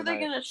chance Who are they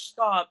tonight. gonna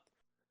stop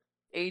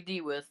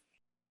AD with?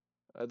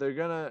 They're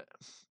gonna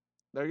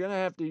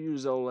have to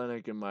use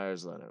Olenek and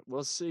Myers Leonard.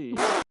 We'll see.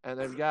 And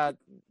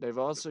they've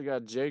also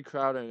got Jay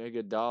Crowder and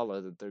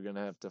Iguodala that they're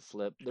gonna have to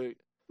flip.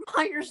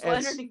 Myers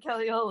Leonard It's and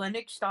Kelly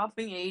Olynyk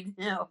stopping AD.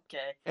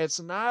 Okay. it's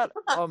not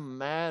a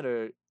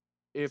matter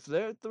if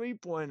their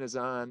 3-point is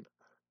on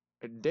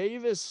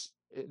Davis.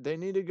 They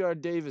need to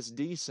guard Davis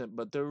decent,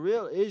 but the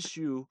real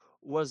issue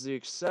was the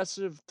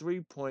excessive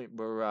 3-point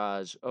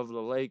barrage of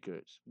the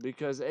Lakers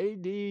because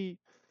AD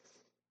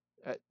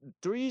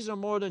threes are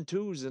more than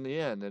twos in the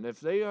end. And if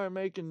they are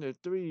making their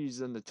threes,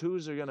 then the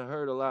twos are going to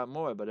hurt a lot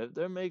more. But if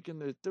they're making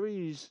their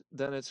threes,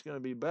 then it's going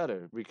to be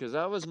better. Because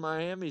that was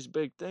Miami's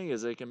big thing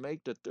is they can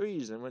make the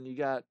threes. And when you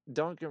got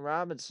Duncan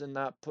Robinson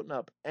not putting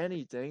up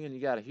anything and you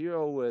got a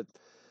hero with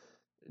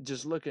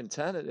just looking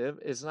tentative,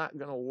 it's not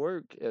going to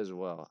work as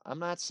well. I'm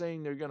not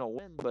saying they're going to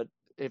win, but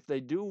if they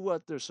do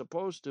what they're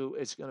supposed to,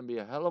 it's going to be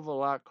a hell of a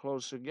lot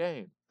closer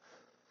game,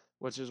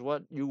 which is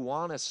what you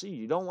want to see.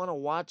 You don't want to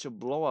watch a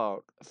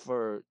blowout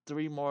for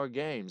 3 more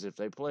games if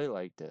they play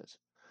like this.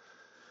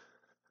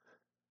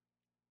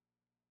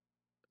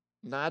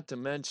 Not to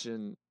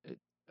mention,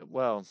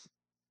 well,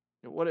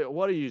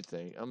 what do you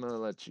think? I'm gonna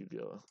let you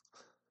go.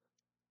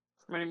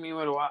 What do you mean?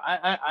 What do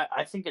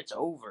I think it's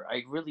over.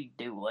 I really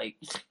do. Like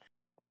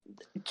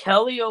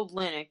Kelly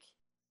Olynyk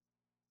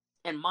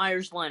and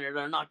Myers Leonard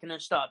are not gonna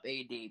stop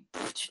AD.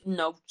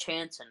 No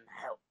chance in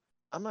hell.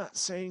 I'm not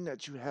saying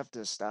that you have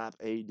to stop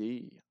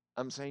AD.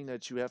 I'm saying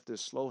that you have to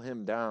slow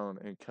him down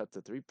and cut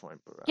the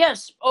 3-point barrage.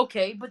 Yes,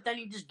 okay, but then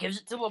he just gives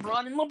it to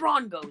LeBron and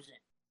LeBron goes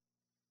in.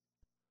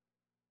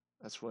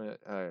 That's when.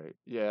 All right,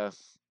 yeah.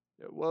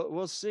 Well,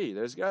 we'll see.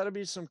 There's got to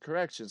be some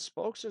correction.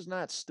 Spokes is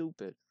not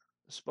stupid.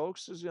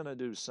 Spokes is gonna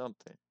do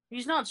something.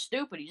 He's not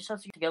stupid. He just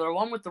has to get together,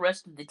 along with the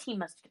rest of the team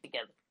has to get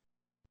together.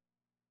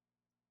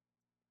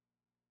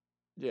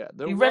 Yeah,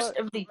 The rest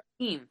of the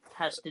team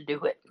has to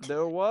do it.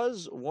 There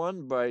was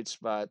one bright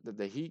spot that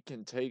the Heat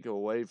can take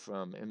away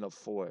from in the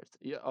fourth.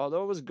 Yeah,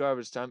 although it was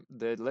garbage time,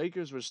 the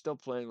Lakers were still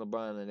playing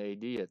LeBron and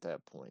AD at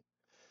that point.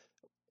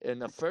 In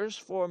the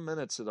first 4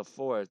 minutes of the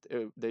fourth,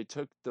 they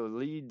took the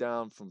lead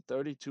down from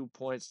 32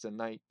 points to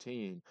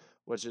 19,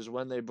 which is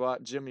when they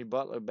brought Jimmy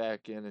Butler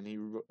back in and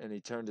he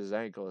turned his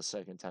ankle a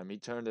second time. He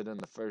turned it in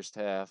the first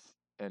half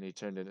and he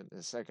turned it in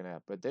the second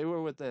half. But they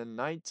were within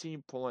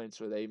 19 points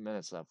with 8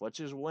 minutes left,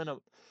 which is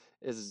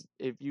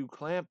if you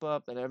clamp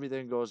up and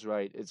everything goes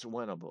right, it's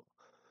winnable.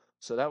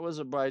 So that was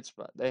a bright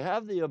spot. They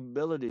have the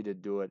ability to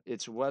do it.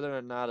 It's whether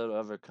or not it'll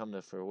ever come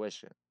to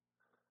fruition.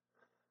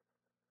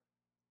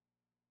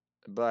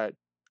 But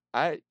But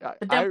I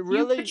then you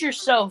really, put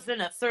yourself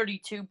in a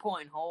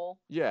 32-point hole.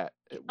 yeah.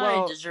 You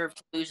Well, deserve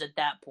to lose at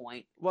that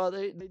point. well,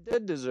 they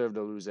did deserve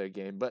to lose that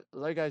game, but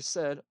like I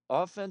said,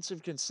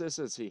 offensive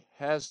consistency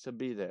has to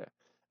be there.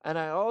 And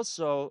I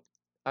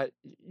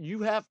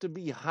you have to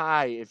be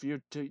high if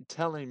you're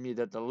telling me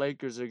that the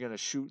Lakers are going to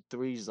shoot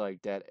threes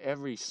like that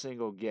every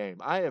single game.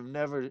 I have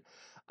never.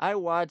 I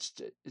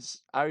watched.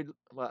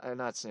 Well, I'm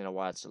not saying I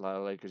watched a lot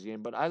of Lakers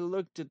game, but I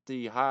looked at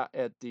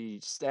the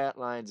stat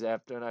lines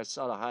after, and I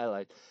saw the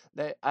highlight.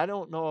 I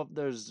don't know if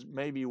there's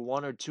maybe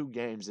 1 or 2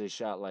 games they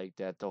shot like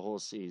that the whole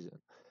season.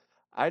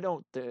 I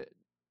don't think.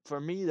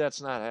 For me,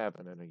 that's not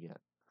happening again.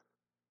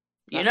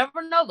 You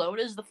never know, though.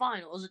 It is the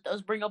finals. It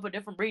does bring up a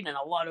different breed in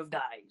a lot of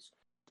guys.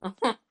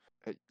 A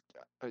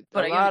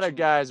lot of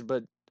guys,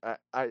 but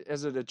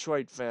as a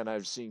Detroit fan,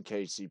 I've seen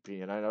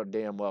KCP, and I know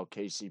damn well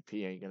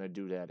KCP ain't gonna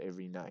do that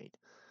every night.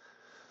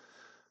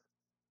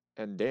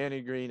 And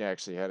Danny Green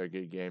actually had a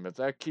good game. If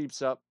that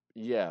keeps up,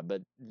 yeah,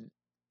 but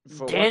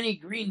Danny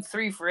Green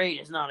 3 for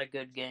 8 is not a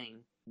good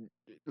game.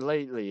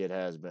 Lately, it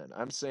has been.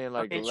 I'm saying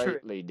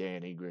lately,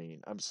 Danny Green.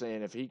 I'm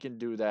saying if he can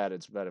do that,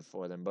 it's better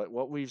for them. But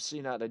what we've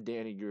seen out of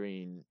Danny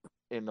Green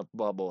in the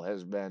bubble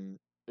has been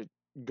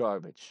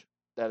garbage.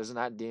 That is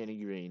not Danny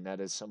Green. That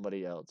is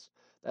somebody else.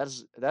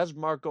 That's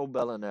Marco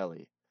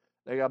Bellinelli.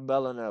 They got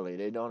Bellinelli.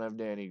 They don't have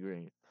Danny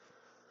Green.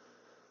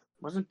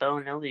 Wasn't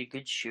Bellinelli a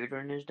good shooter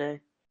in his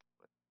day?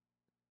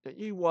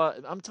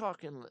 I'm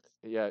talking.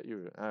 Yeah,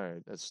 you're all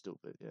right. That's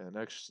stupid. Yeah,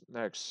 next.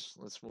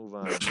 Let's move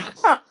on.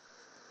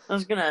 I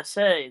was gonna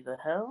say, the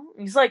hell?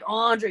 He's like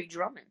Andre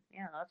Drummond.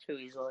 Yeah, that's who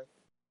he's like.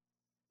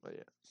 But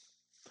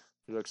yeah,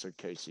 he looks like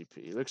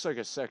KCP. He looks like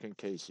a second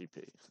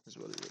KCP. Is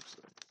what he looks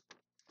like.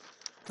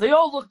 They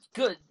all looked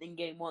good in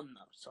game 1,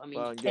 though. So I mean,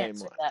 you can't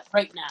say that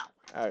right now.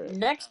 All right.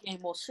 Next game,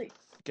 we'll see.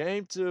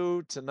 Game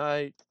 2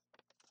 tonight.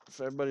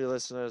 For everybody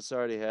listening, it's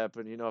already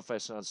happened. You know if I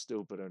sound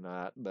stupid or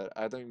not, but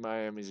I think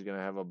Miami's gonna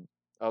have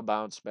a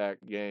bounce back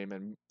game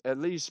and at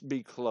least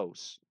be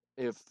close.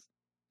 If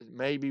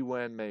maybe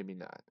win, maybe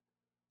not.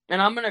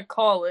 And I'm gonna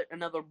call it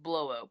another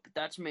blowout, but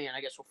that's me, and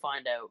I guess we'll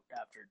find out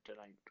after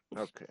tonight.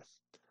 Okay.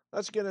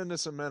 let's get into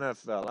some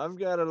NFL. I've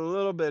got it a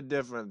little bit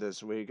different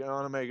this week. I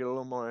want to make it a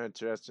little more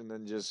interesting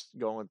than just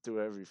going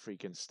through every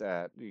freaking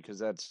stat because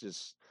that's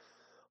just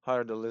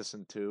hard to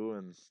listen to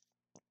and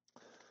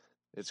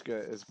it's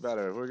good. It's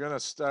better. We're gonna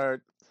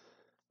start.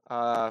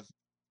 Uh,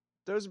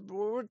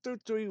 we're through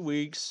 3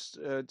 weeks,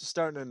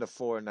 starting into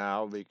four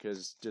now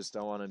because just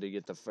I wanted to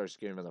get the first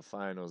game of the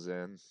finals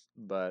in.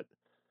 But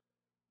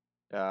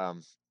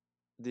um,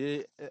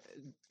 the uh,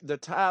 the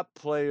top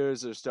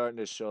players are starting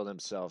to show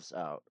themselves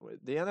out.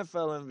 With the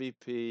NFL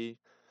MVP,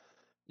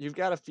 you've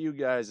got a few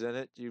guys in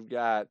it.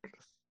 I'm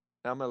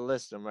gonna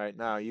list them right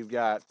now. You've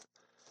got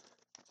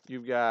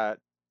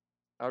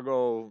I'll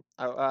go.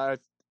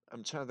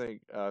 I'm trying to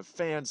think.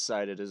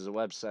 Fansided is the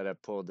website I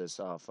pulled this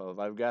off of.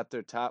 I've got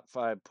their top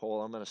five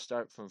poll. I'm going to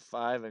start from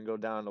five and go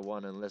down to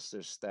one and list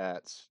their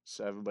stats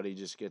so everybody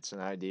just gets an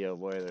idea of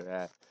where they're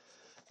at.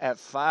 At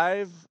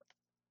five,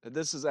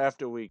 this is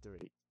after week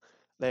 3.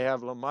 They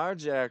have Lamar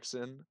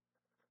Jackson.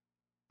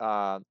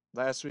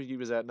 Last week he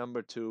was at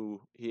number 2.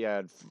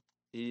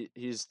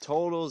 His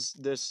totals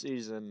this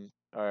season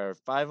are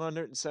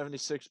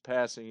 576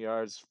 passing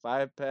yards,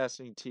 5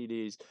 passing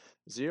TDs,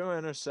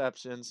 0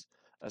 interceptions,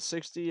 a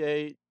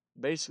 68,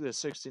 basically a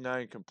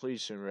 69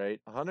 completion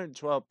rate,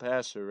 112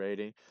 passer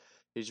rating.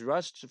 He's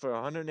rushed for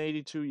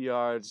 182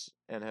 yards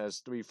and has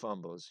 3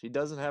 fumbles. He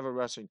doesn't have a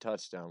rushing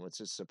touchdown, which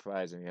is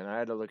surprising, and I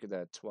had to look at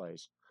that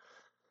twice.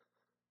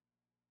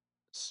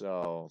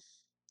 So,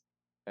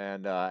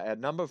 and at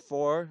number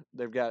 4,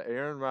 they've got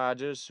Aaron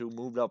Rodgers, who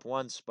moved up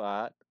one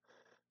spot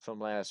from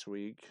last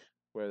week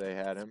where they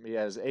had him. He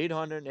has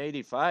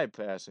 885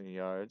 passing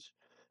yards,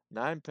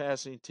 9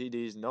 passing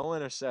TDs, no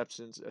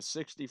interceptions, a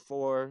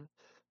 64%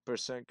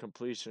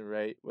 completion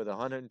rate with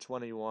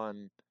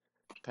 121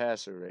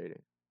 passer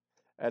rating.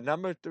 At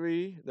number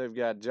 3, they've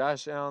got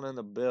Josh Allen and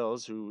the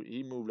Bills, who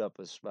he moved up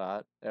a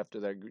spot after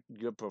that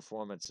good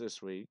performance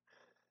this week.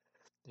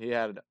 He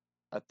had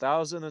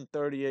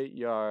 1,038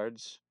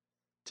 yards,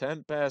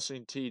 10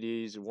 passing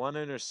TDs, 1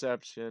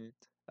 interception,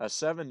 a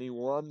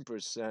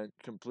 71%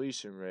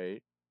 completion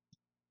rate,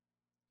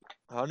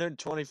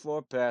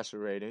 124 passer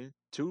rating,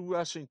 2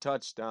 rushing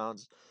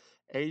touchdowns,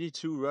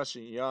 82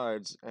 rushing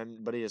yards,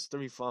 but he has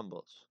 3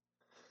 fumbles.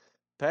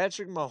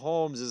 Patrick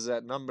Mahomes is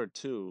at number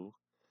 2.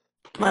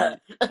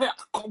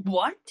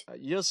 What?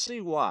 You'll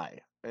see why,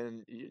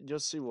 and you'll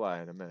see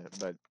why in a minute.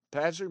 But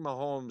Patrick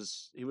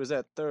Mahomes, he was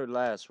at 3rd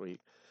last week,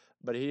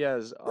 but he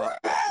had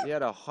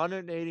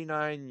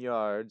 189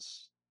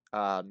 yards,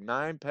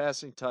 9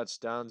 passing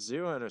touchdowns,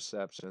 0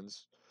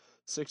 interceptions,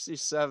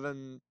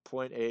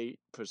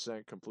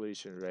 67.8%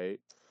 completion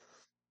rate,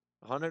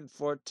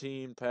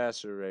 114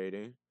 passer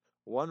rating,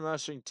 1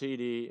 rushing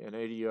TD, and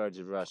 80 yards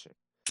of rushing.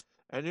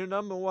 And your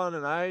number 1,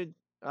 and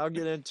I'll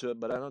get into it,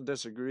 but I don't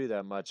disagree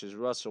that much, is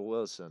Russell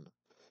Wilson.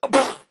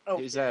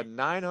 He's had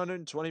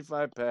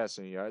 925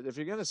 passing yards. If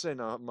you're gonna say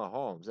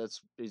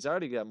Mahomes, he's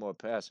already got more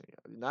passing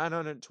yards.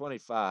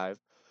 925,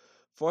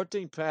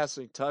 14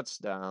 passing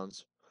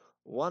touchdowns,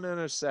 1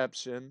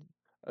 interception,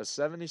 a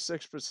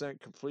 76%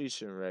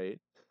 completion rate,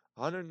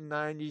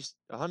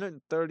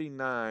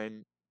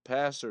 139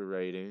 passer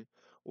rating,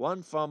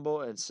 1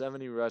 fumble, and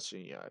 70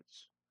 rushing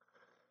yards.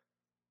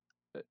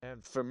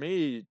 And for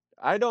me,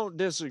 I don't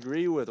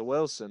disagree with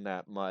Wilson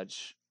that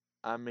much.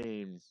 I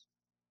mean,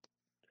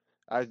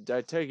 I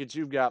take it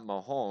you've got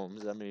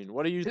Mahomes. I mean,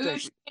 what do you think?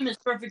 Whose team is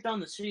perfect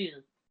on the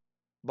season?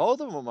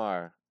 Both of them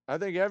are. I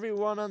think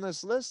everyone on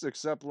this list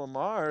except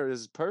Lamar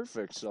is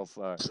perfect so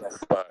far.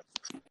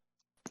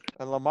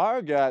 And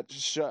Lamar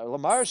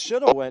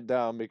should have went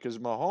down because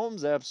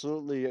Mahomes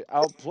absolutely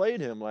outplayed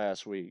him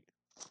last week.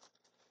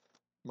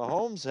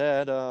 Mahomes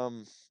had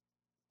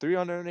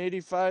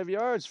 385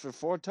 yards for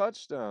 4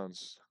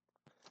 touchdowns.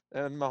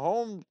 And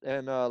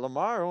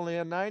Lamar only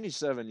had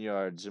 97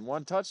 yards and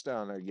 1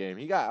 touchdown that game.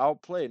 He got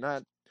outplayed.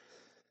 Not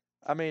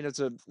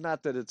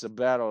that it's a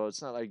battle.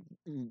 It's not like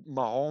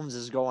Mahomes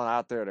is going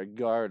out there to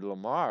guard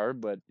Lamar,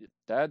 but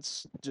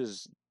that's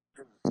just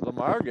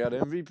Lamar got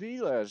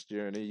MVP last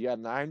year and he got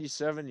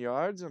 97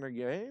 yards in a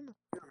game.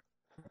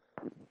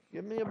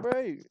 Give me a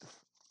break.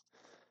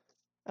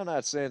 I'm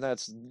not saying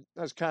that's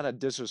kind of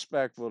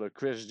disrespectful to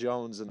Chris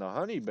Jones and the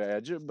Honey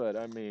Badger, but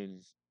I mean,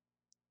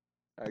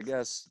 I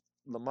guess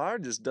Lamar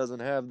just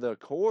doesn't have the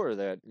core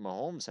that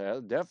Mahomes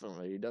has.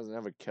 Definitely, he doesn't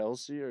have a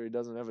Kelsey or he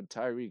doesn't have a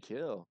Tyreek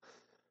Hill.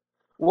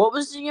 What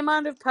was the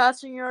amount of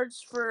passing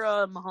yards for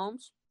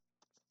Mahomes?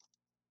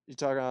 You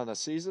talking on the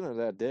season or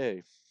that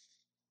day?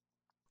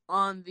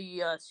 On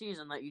the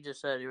season that you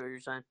just said, what you're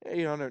saying?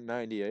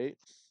 898.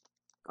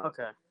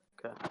 Okay.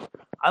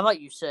 I thought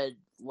you said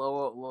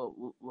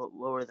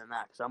lower than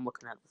that because I'm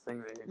looking at the thing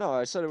right here. No,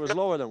 I said it was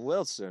lower than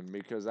Wilson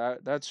because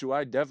that's who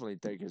I definitely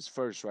think is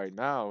first right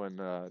now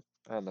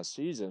on the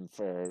season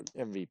for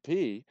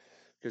MVP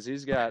because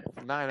he's got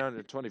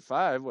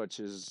 925, which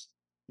is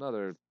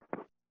another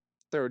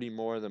 30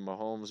 more than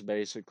Mahomes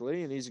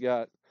basically, and he's just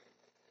got.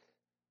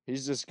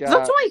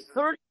 That's only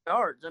 30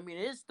 yards. I mean,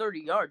 it is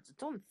 30 yards.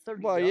 It's only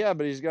 30. Well, yards. yeah,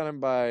 but he's got him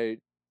by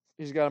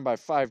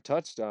 5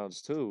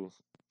 touchdowns too.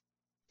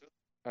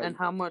 I, And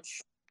how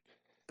much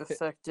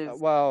effective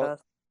well,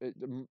 pass?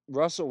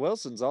 Russell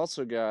Wilson's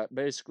also got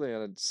basically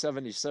a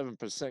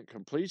 77%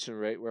 completion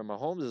rate, where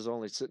Mahomes is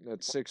only sitting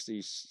at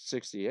 60,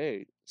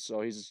 68.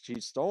 So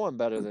he's throwing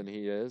better than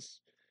he is.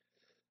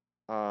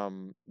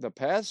 The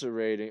passer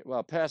rating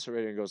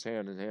goes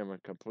hand in hand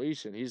with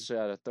completion. He's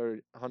at a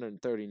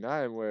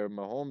 139, where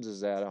Mahomes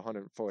is at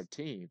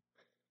 114.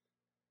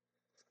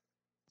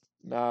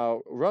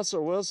 Now,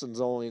 Russell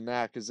Wilson's only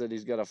knack is that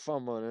he's got a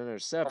fumble and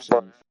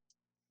interception,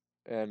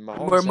 and Where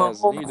Mahomes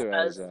has Mahomes neither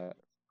as has that.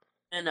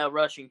 and a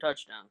rushing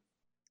touchdown.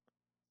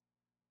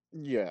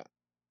 Yeah,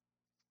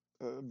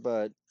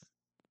 but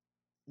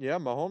yeah,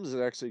 Mahomes has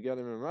actually got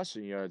him in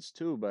rushing yards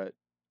too. But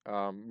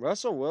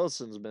Russell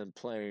Wilson's been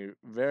playing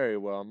very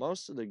well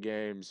most of the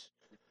games.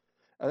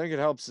 I think it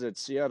helps that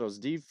Seattle's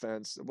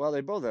defense. Well,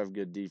 they both have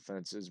good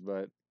defenses,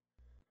 but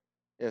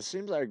it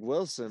seems like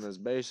Wilson is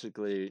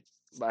basically,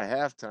 by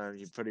halftime,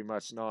 you pretty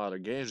much know how the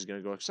game's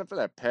gonna go, except for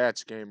that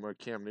Pats game where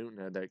Cam Newton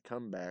had that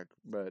comeback.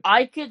 But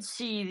I could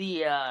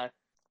see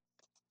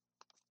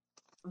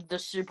the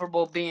Super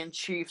Bowl being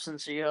Chiefs and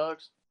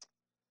Seahawks.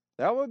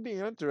 that would be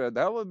interesting.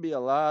 That would be a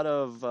lot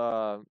of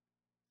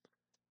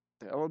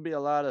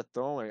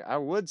throwing. I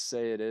would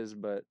say it is,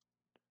 but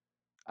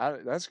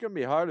that's gonna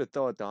be hard to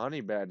throw at the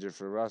Honey Badger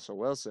for Russell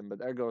Wilson. But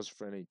that goes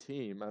for any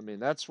team. I mean,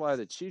 that's why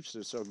the Chiefs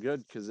are so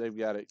good, because they've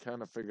got it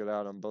kind of figured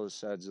out on both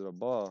sides of the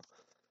ball.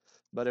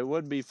 But it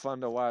would be fun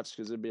to watch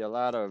because it'd be a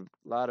lot of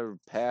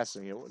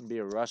passing. It wouldn't be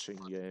a rushing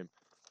game.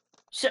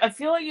 So I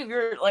feel like if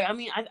you're like, I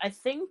mean, I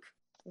think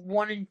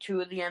 1 and 2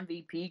 of the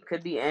MVP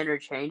could be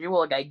interchangeable.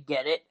 Like I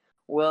get it.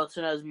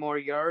 Wilson has more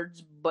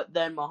yards, but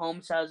then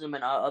Mahomes has him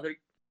in other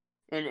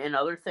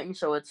things.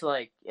 So it's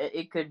like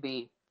it could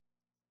be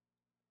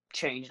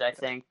changed. I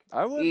think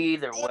I wouldn't.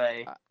 either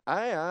way.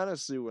 I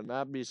honestly would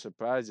not be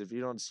surprised if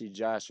you don't see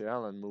Josh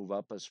Allen move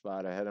up a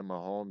spot ahead of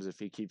Mahomes if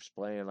he keeps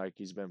playing like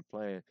he's been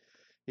playing.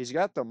 He's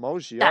got the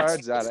most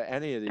That's yards out of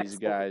any of these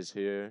guys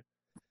here,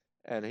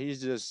 and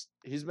he's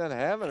been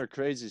having a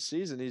crazy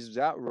season. He's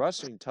out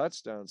rushing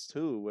touchdowns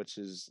too, which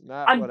is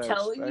not I'm what I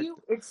telling expected.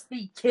 you, it's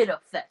the kid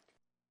effect.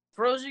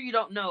 For those of you who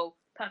don't know,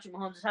 Patrick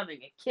Mahomes is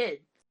having a kid,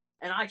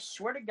 and I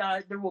swear to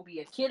God, there will be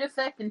a kid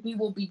effect, and he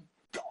will be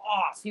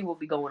off. He will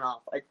be going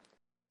off.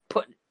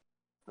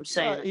 I'm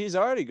saying it. He's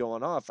already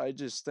going off. I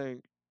just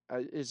think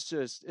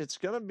it's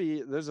gonna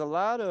be. There's a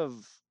lot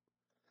of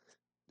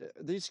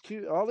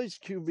all these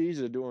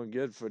QBs are doing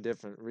good for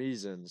different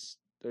reasons.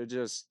 They're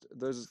just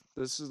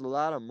this is a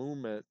lot of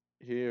movement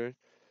here.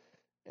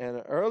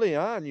 And early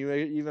on, you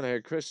even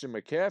had Christian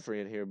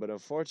McCaffrey in here, but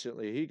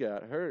unfortunately he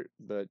got hurt.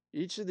 But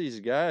each of these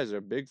guys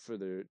are big for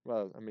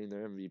well, I mean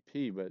they're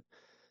MVP, but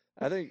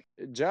I think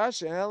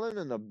Josh Allen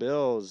and the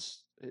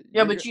Bills,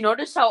 Yeah, but you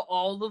notice how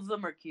all of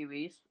them are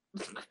QBs?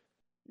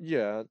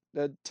 yeah,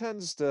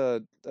 that's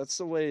the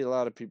way a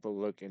lot of people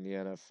look in the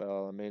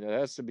NFL. I mean, it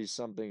has to be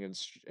something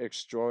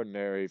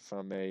extraordinary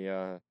from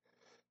a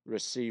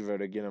receiver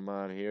to get him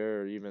on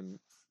here, or even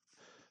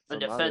A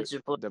from other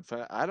defensive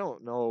player. I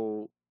don't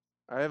know.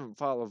 I haven't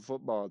followed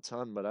football a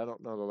ton, but I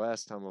don't know the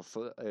last time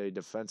a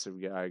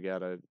defensive guy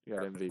got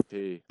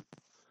MVP.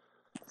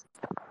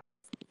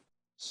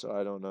 So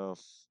I don't know.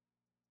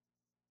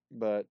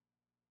 But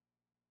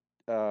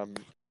um,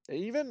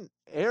 even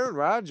Aaron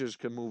Rodgers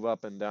could move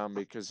up and down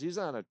because he's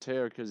on a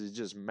tear because he's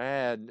just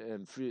mad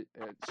and he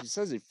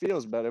says he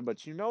feels better,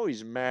 but you know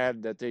he's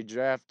mad that they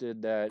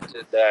drafted that.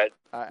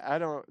 I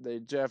don't. They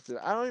drafted.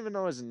 I don't even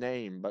know his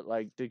name, but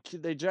like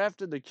they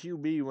drafted the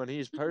QB when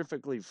he's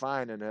perfectly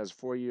fine and has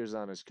 4 years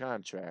on his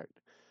contract.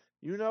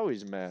 You know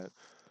he's mad.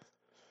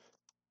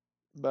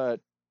 But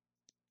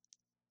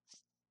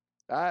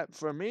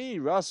for me,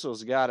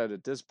 Russell's got it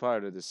at this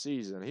part of the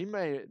season.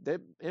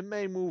 It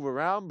may move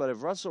around, but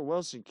if Russell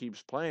Wilson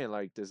keeps playing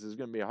like this, it's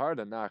gonna be hard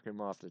to knock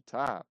him off the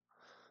top.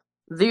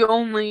 The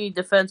only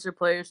defensive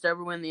players to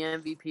ever win the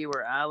MVP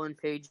were Alan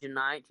Page in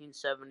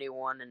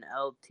 1971 and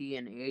LT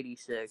in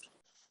 '86.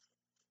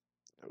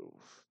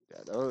 Oof.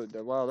 Yeah,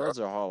 those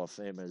are Hall of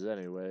Famers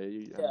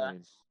anyway. I Yeah.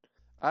 mean,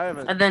 I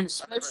haven't And then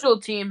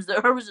special teams,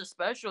 there was a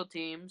special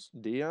teams.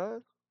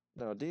 Dion.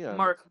 No, Dion.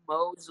 Mark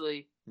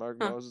Mosley. Mark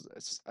Huh.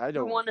 Moses.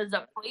 Who won as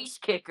a place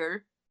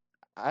kicker.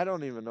 I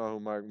don't even know who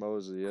Mark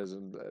Mosley is,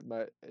 and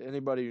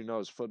anybody who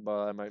knows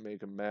football, I might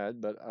make him mad,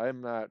 but I'm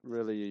not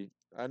really.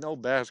 I know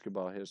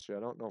basketball history. I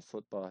don't know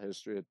football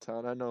history a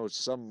ton. I know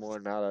some more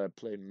now that I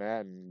played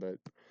Madden, but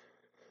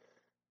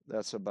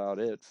that's about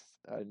it.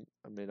 I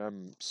mean,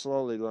 I'm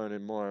slowly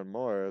learning more and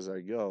more as I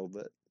go,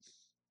 but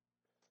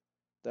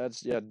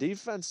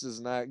defense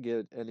does not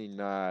get any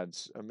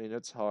nods. I mean,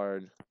 it's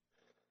hard.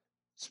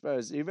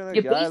 Suppose even a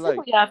You guy like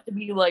basically have to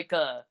be like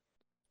a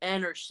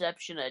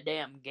interception a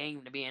damn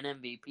game to be an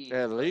MVP.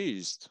 at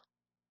least.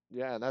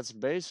 Yeah, and that's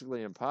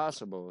basically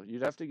impossible.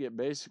 You'd have to get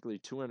basically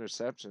 2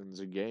 interceptions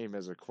a game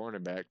as a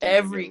cornerback to even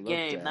Every get looked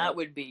game, at. that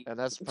would be. And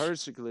that's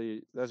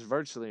virtually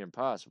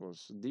impossible.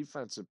 So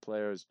defensive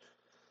players,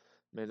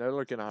 I mean, they're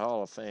looking at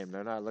Hall of Fame.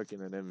 They're not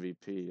looking at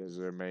MVP as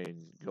their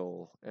main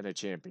goal and a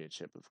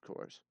championship, of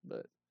course.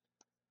 But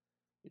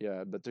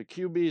Yeah, but the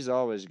QBs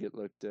always get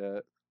looked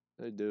at.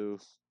 They do.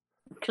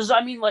 Because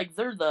I mean, like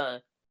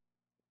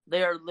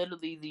they are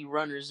literally the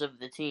runners of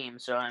the team.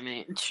 So I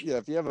mean, Yeah,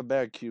 if you have a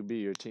bad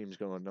QB, your team's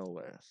going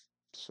nowhere.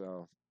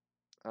 So,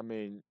 I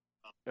mean,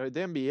 the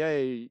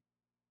NBA,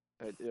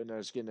 and I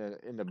was getting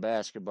into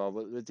basketball,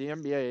 but with the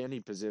NBA, any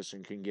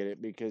position can get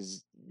it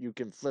because you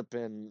can flip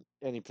in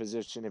any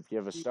position. If you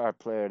have a star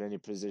player at any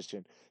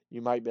position,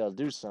 you might be able to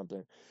do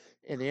something.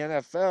 In the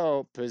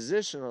NFL,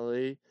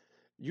 positionally,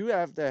 you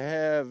have to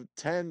have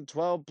 10,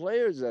 12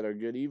 players that are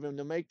good even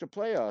to make the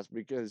playoffs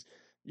because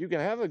you can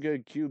have a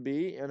good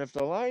QB, and if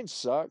the line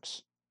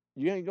sucks,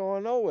 you ain't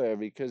going nowhere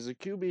because the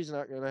QB's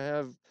not going to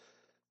have,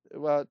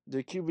 well,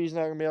 the QB's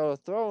not going to be able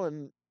to throw,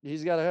 and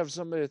he's got to have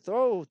somebody to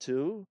throw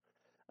to.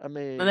 I and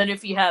mean, then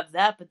if you have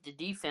that, but the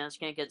defense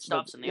can't get but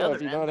stops on the yeah, if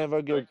other you end, don't have a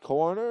like, good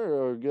corner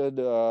or a good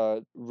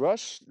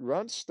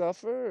run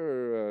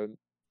stuffer or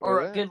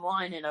or a that good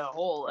line in a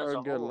whole or as a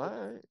a good whole.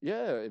 line,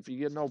 yeah, if you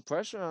get no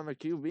pressure on the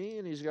QB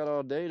and he's got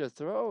all day to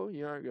throw,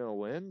 you aren't gonna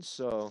win.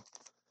 So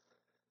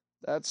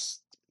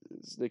that's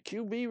the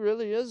QB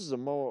really is the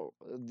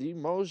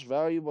most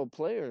valuable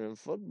player in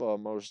football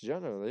most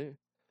generally.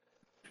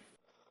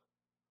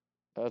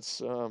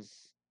 That's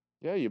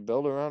yeah, you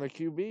build around a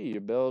QB.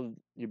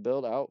 You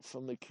build out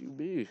from the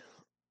QB.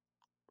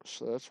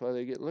 So that's why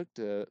they get looked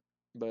at.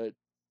 But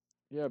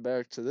yeah,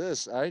 back to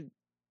this.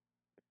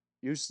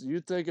 You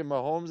thinking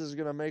Mahomes is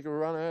gonna make a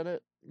run at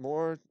it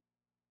more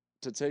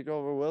to take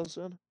over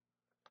Wilson?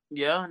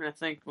 Yeah, and I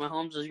think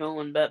Mahomes is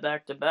going bet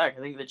back to back. I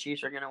think the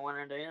Chiefs are going to win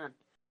it again.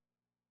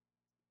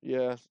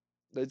 Yeah,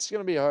 it's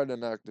gonna be hard to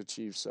knock the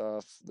Chiefs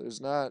off. There's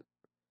not.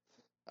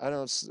 I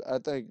don't. I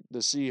think the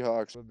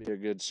Seahawks would be a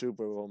good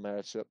Super Bowl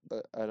matchup,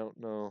 but I don't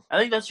know. I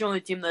think that's the only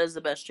team that has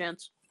the best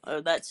chance.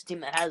 Or that's the team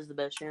that has the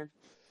best chance.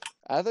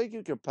 I think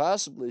you could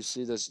possibly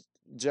see this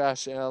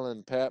Josh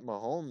Allen Pat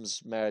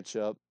Mahomes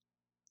matchup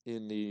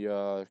in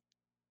the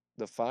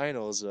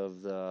finals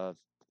of the.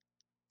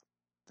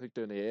 I think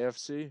they're in the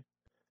AFC.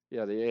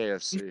 Yeah, the You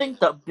AFC. think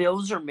the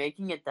Bills are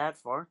making it that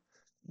far?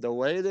 The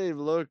way they've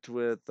looked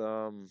with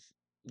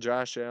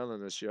Josh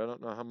Allen this year, I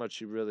don't know how much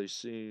you've really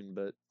seen,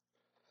 but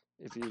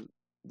if you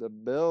the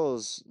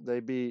Bills, they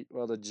beat,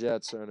 well, the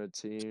Jets are in a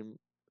team.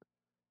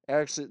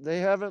 Actually, they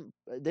haven't.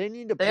 They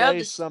need to play They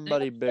have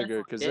somebody the bigger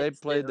schedule because they hits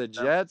played too. the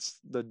So. Jets,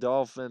 the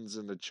Dolphins,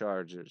 and the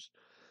Chargers.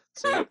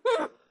 So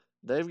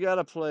they've got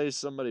to play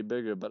somebody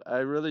bigger. But I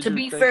really To do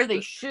be think fair, they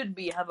that. should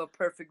be have a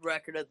perfect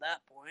record at that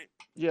point.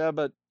 Yeah,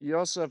 but you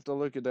also have to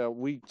look at that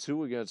week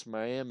 2 against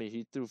Miami.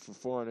 He threw for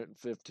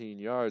 415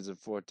 yards and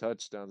 4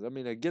 touchdowns. I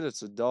mean, I get it's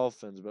the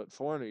Dolphins, but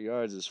 400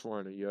 yards is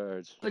 400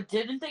 yards. But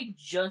didn't they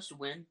just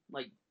win?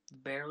 Like,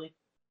 barely?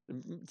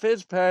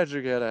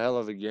 Fitzpatrick had a hell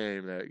of a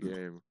game that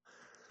game,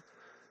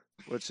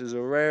 which is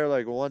a rare,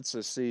 like, once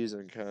a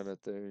season kind of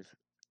thing.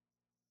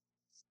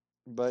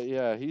 But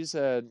yeah,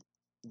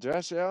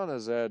 Josh Allen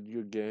has had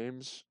good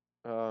games.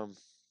 Um,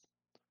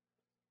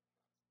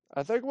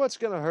 I think what's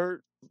going to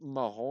hurt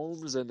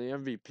Mahomes in the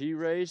MVP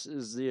race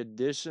is the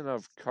addition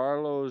of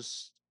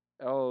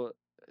El,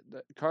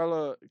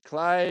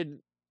 Clyde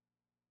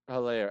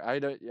Hilaire. I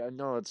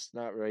know it's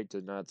not right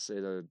to not say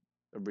the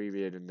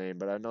abbreviated name,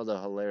 but I know the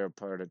Hilaire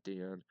part at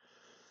the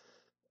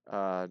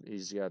end.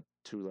 He's got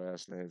two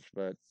last names,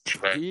 but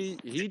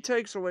he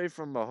takes away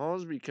from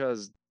Mahomes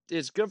because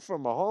it's good for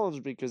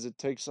Mahomes because it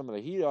takes some of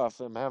the heat off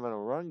him having a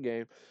run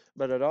game,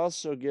 but it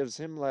also gives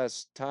him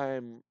less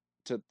time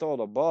to throw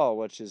the ball,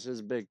 which is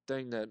his big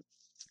thing that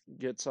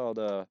gets all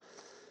the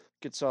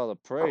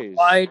praise.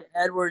 Clyde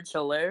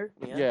Edwards-Helaire?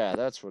 Yeah. Yeah,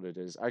 that's what it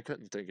is. I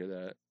couldn't think of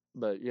that,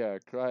 but yeah,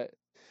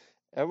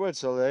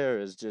 Edwards Hilaire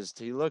is just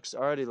he looks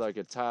already like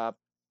a top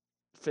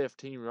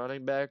 15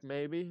 running back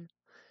maybe,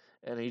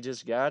 and he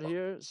just got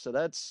here. So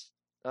that's,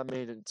 I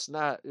mean,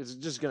 it's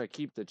just going to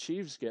keep the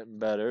Chiefs getting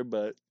better,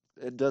 but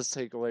it does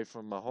take away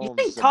from You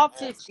think Mahomes. top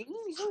 15?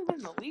 He's only been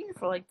in the league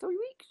for like 3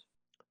 weeks.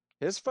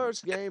 His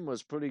first game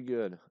was pretty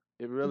good.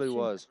 It really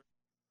was.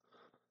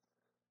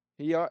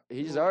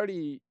 He's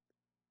already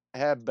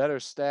had better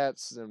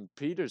stats than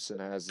Peterson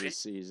has this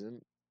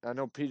season. I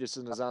know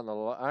Peterson is on the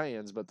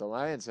Lions, but the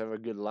Lions have a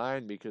good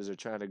line because they're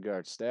trying to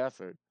guard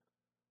Stafford.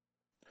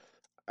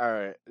 All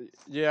right.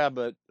 Yeah,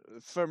 but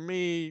for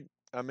me,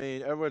 I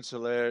mean, Edwards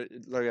Hilaire,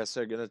 like I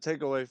said, going to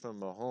take away from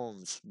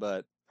Mahomes,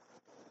 but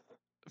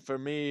for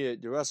me,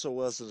 Russell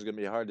Wilson's going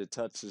to be hard to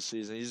touch this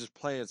season. He's just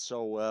playing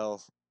so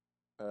well.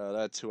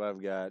 That's who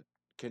I've got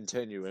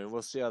continuing.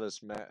 We'll see how this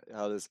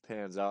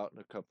pans out in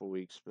a couple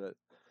weeks, but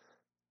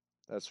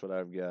that's what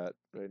I've got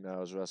right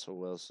now is Russell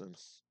Wilson.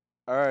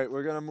 All right,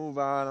 we're gonna move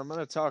on. I'm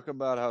gonna talk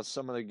about how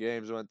some of the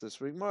games went this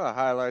week. More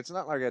highlights,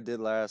 not like I did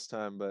last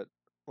time, but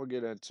we'll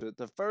get into it.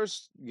 The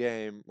first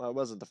game, well, it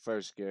wasn't the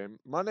first game.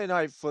 Monday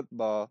Night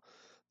Football,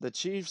 the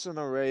Chiefs and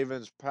the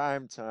Ravens,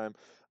 prime time.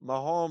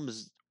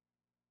 Mahomes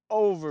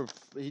over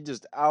he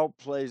just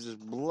outplays, just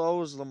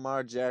blows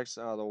Lamar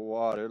Jackson out of the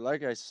water.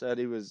 Like I said,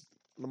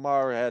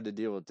 Lamar had to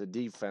deal with the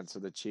defense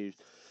of the Chiefs.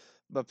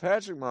 But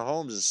Patrick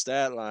Mahomes'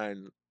 stat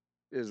line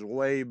is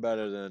way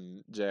better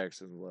than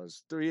Jackson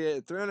was.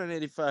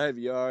 385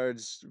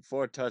 yards,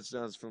 4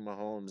 touchdowns for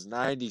Mahomes,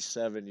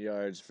 97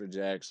 yards for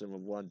Jackson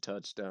with 1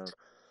 touchdown.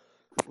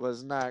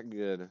 Was not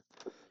good.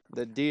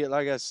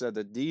 Like I said,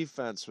 the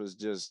defense was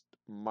just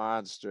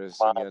monstrous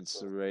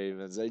against the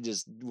Ravens. They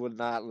just would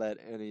not let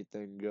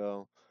anything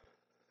go.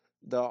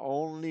 The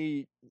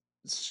only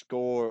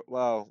score,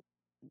 well,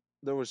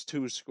 there was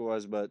 2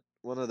 scores, but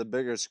one of the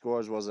bigger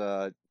scores was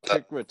a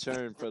kick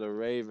return for the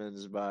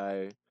Ravens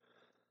by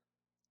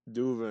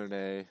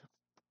Duvernay.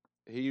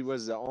 He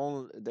was the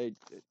only they.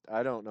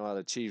 I don't know how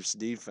the Chiefs'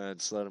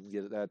 defense let him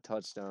get that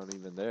touchdown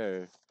even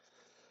there,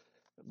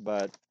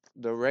 but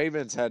the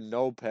Ravens had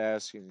no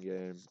passing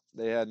game.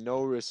 They had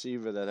no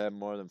receiver that had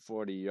more than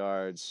 40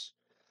 yards,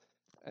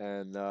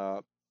 and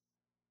the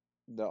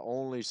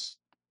only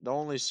the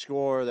only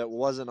score that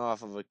wasn't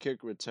off of a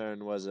kick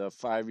return was a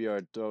 5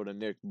 yard throw to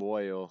Nick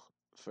Boyle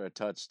for a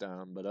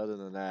touchdown. But other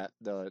than that,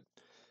 it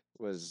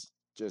was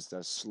just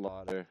a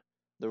slaughter.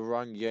 The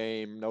run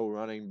game, no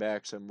running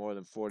backs at more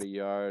than 40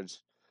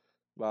 yards.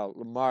 Well,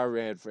 Lamar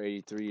ran for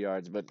 83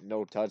 yards, but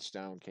no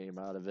touchdown came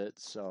out of it.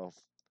 So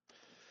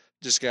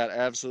just got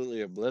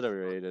absolutely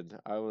obliterated.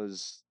 I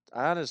was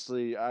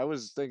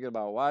thinking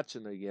about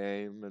watching the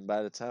game, and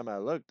by the time I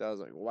looked, I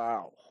was like,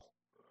 wow.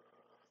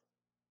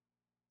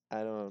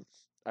 I don't,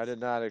 I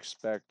did not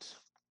expect.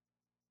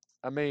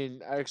 I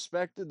mean, I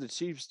expected the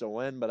Chiefs to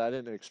win, but I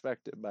didn't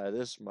expect it by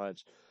this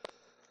much.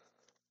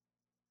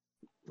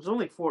 It was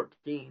only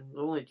 14. It was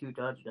only 2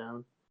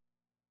 touchdowns.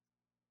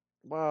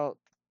 Well,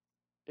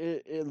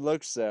 it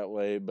looks that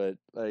way, but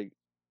like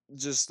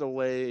just the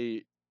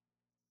way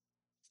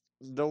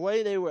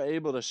they were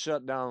able to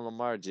shut down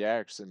Lamar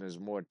Jackson is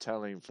more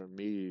telling for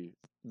me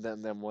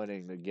than them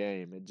winning the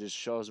game. It just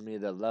shows me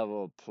the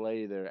level of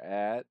play they're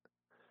at,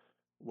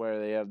 where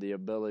they have the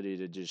ability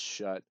to just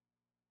shut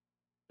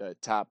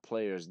top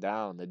players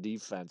down. The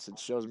defense. It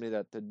shows me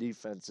that the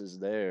defense is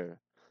there.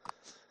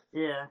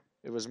 Yeah.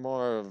 It was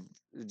more of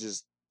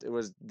just it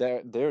was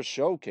their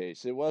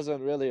showcase. It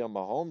wasn't really a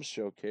Mahomes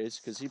showcase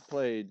because he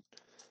played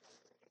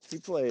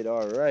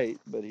all right,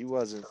 but he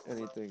wasn't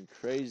anything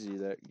crazy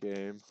that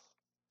game.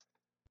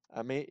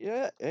 I mean,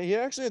 yeah, he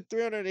actually had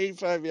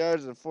 385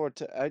 yards and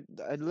I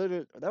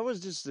literally that was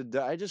just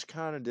I just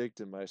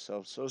contradicted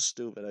myself. So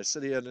stupid. I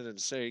said he had an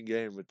insane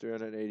game with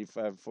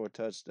 385 4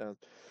 touchdowns,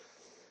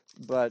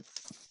 but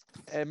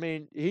I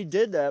mean, he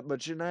did that,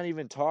 but you're not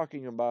even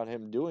talking about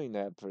him doing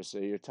that per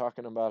se. You're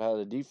talking about how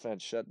the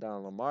defense shut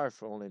down Lamar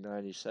for only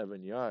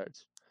 97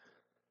 yards.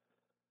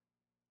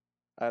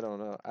 I don't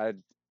know. I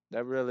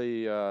that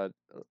really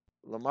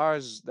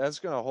Lamar's that's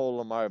gonna hold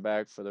Lamar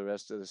back for the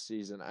rest of the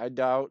season. I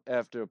doubt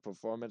after a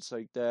performance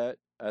like that.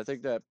 I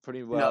think that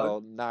pretty No.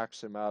 well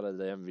knocks him out of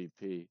the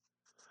MVP.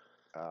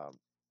 Um,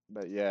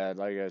 but yeah,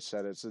 like I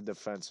said, it's a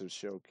defensive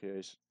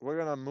showcase. We're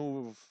gonna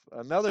move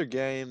another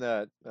game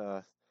that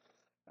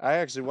I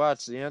actually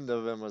watched the end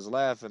of and was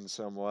laughing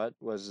somewhat.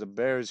 Was the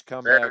Bears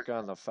comeback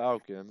on the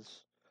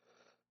Falcons?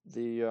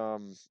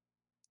 The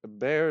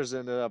Bears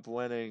ended up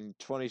winning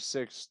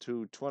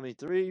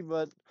 26-23,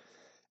 but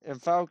in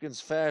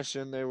Falcons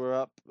fashion, they were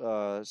up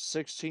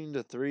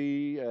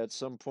 16-3 at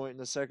some point in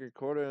the second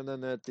quarter, and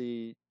then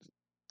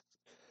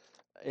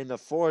in the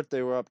fourth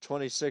they were up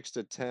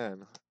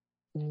 26-10.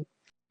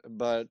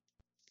 But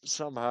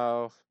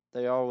somehow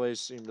they always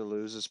seem to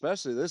lose,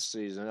 especially this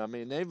season. I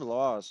mean, they've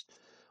lost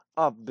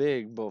up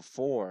big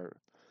before,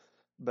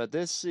 but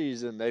this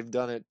season they've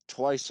done it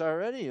twice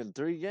already in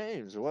 3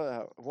 games.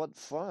 What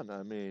fun!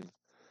 I mean,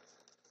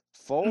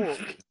 Full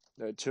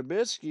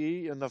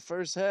Trubisky in the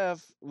first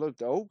half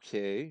looked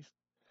okay,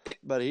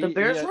 but The he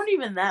Bears had, weren't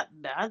even that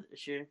bad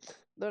this year.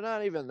 they're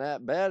not even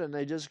that bad, and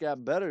they just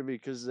got better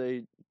because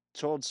they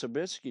told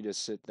Trubisky to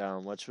sit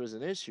down, which was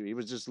an issue. He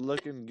was just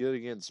looking good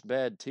against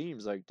bad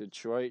teams like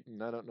Detroit,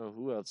 and I don't know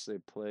who else they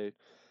played,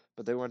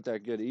 but they weren't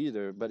that good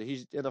either. But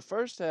he's in the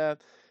first half,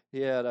 he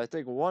had I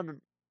think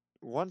one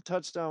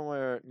touchdown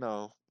where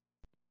no,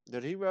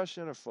 did he rush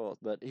in or fault?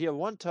 But he had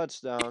one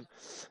touchdown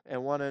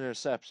and one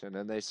interception,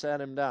 and they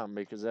sat him down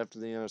because after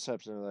the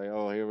interception, they're like,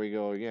 "Oh, here we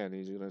go again.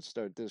 He's gonna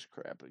start this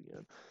crap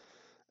again."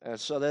 And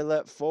so they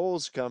let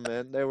Foles come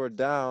in. They were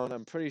down.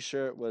 I'm pretty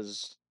sure it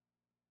was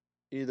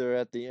either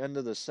at the end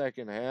of the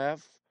second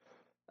half.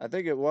 I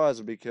think it was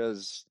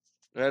because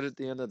right at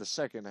the end of the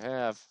second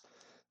half,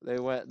 they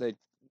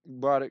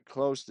brought it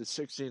close to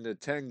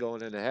 16-10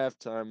 going into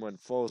halftime when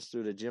Foles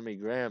threw to Jimmy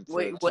Graham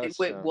for a Wait,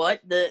 touchdown.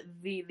 what?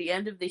 The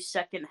end of the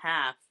second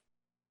half.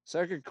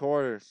 Second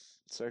quarter,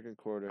 second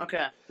quarter.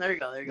 Okay, there you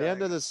go, The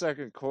end of the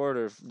second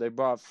quarter, they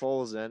brought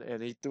Foles in,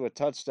 and he threw a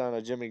touchdown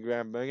to Jimmy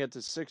Graham, bring it to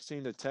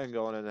 16-10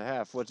 going into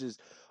half, which is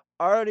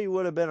already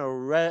would have been a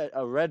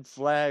red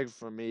flag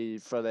for me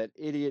for that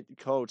idiot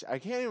coach. I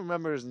can't even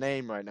remember his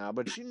name right now,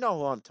 but you know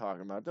who I'm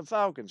talking about, the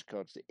Falcons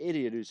coach, the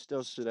idiot who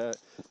still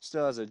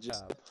has a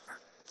job.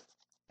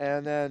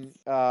 And then,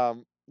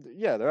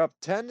 yeah, they're up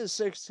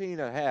 10-16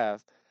 at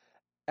half,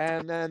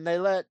 and then they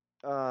let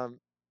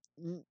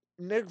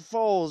Nick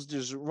Foles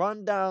just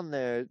run down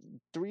there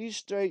 3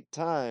 straight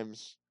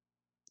times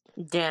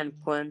Dan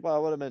Quinn.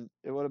 Well,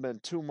 it would have been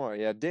two more.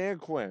 Yeah, Dan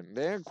Quinn.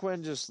 Dan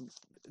Quinn just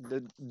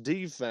the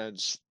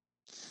defense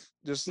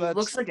just He lets.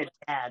 looks like a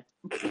dad.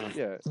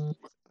 Yeah,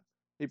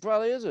 he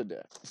probably is a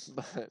dick,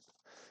 but it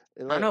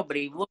I let know, but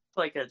he looks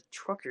like a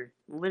trucker.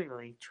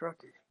 Literally,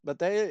 trucker. but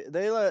they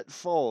let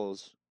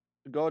Foles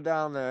go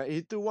down there.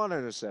 He threw one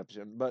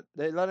interception, but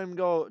they let him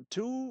go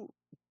two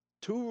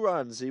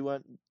runs. He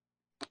went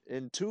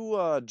in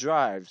two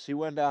drives. He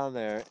went down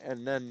there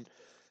and then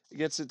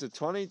gets it to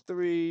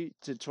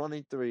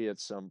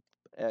 23-23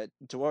 at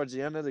towards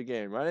the end of the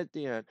game, right at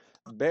the end.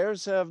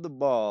 Bears have the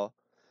ball.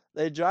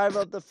 They drive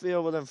up the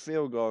field within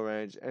field goal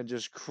range and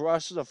just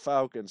crush the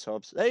Falcons'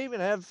 hopes. They even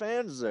have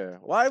fans there.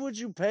 Why would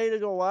you pay to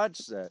go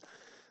watch that?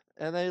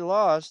 And they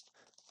lost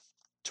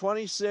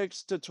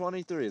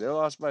 26-23. They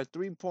lost by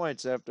 3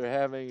 points after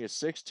having a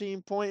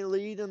 16-point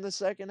lead in the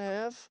second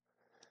half.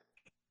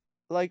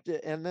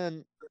 And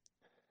then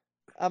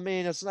I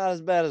mean, it's not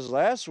as bad as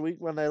last week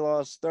when they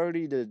lost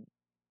 30 to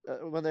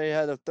when they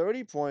had a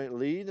 30-point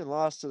lead and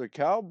lost to the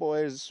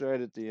Cowboys right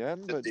at the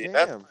end, but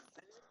damn,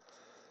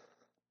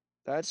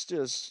 that's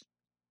just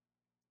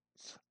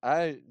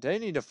they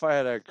need to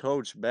fire that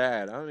coach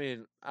bad. I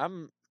mean,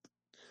 I'm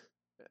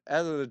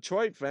as a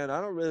Detroit fan,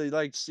 I don't really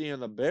like seeing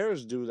the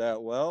Bears do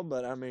that well,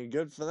 but I mean,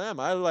 good for them.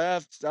 I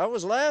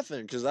was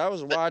laughing because I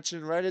was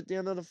watching right at the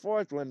end of the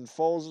fourth when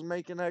Foles was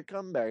making that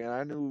comeback, and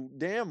I knew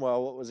damn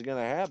well what was going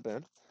to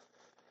happen.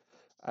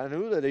 I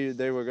knew that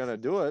they were going to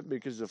do it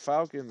because the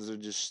Falcons are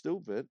just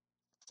stupid.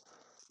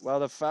 Well,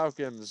 the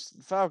Falcons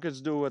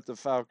do what the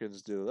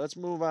Falcons do. Let's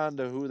move on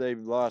to who they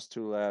lost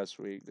to last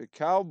week. The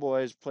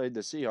Cowboys played the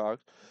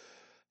Seahawks,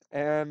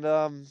 and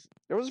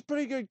it was a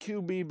pretty good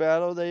QB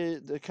battle.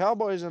 The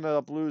Cowboys ended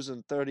up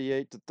losing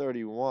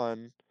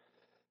 38-31.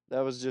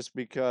 That was just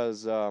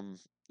because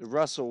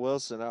Russell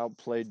Wilson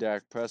outplayed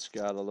Dak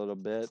Prescott a little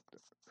bit.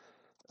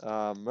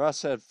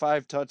 Russ had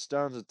 5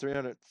 touchdowns and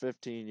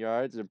 315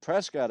 yards, and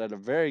Prescott had a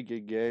very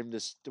good game.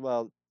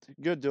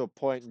 Good to a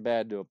point and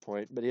bad to a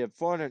point, but he had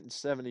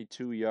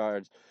 472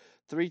 yards,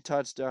 3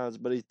 touchdowns,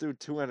 but he threw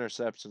 2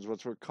 interceptions,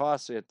 which were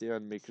costly at the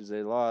end because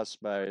they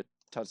lost by a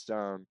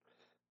touchdown,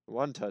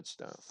 1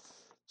 touchdown.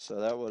 So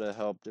that would have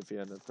helped if he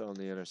hadn't thrown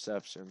the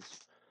interceptions.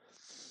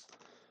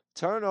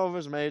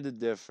 Turnovers made the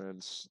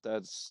difference.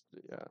 Yeah,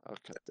 I'll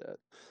cut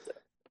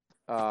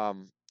that.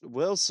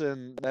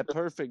 Wilson, that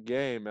perfect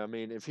game. I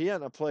mean, if he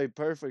hadn't played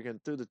perfect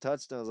and threw the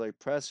touchdowns like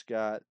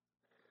Prescott,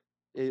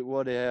 it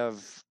would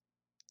have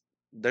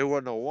they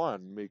wouldn't have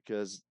won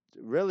because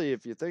really,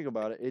 if you think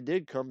about it, it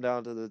did come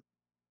down to the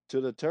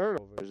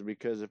turnovers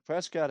because if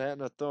Prescott hadn't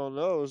have thrown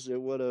those, they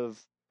would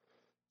have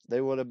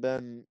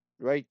been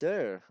right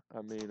there.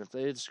 I mean, if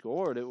they had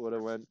scored, it would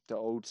have went to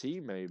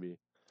OT maybe.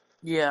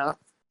 Yeah.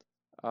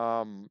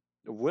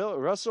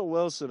 Russell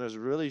Wilson is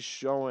really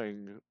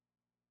showing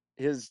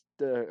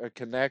a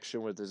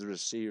connection with his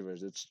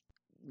receivers. It's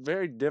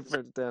very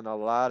different than a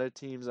lot of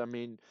teams. I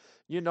mean,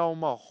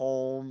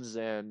 Mahomes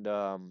and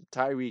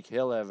Tyreek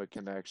Hill have a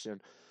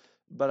connection,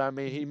 but I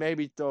mean, he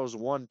maybe throws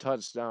 1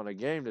 touchdown a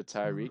game to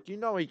Tyreek. He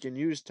can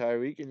use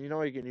Tyreek, and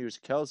he can use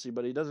Kelsey,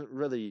 but he doesn't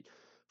really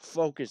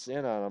focus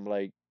in on him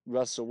like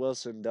Russell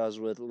Wilson does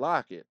with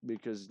Lockett,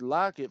 because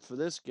Lockett for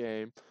this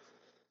game,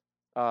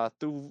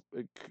 through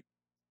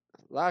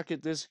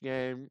Lockett this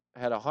game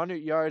had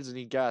 100 yards and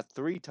he got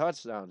 3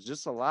 touchdowns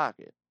just to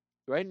Lockett.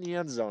 Right in the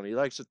end zone. He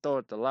likes to throw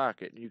it to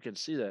Lockett. You can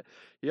see that.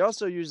 He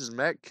also uses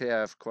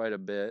Metcalf quite a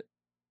bit.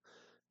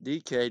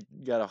 DK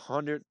got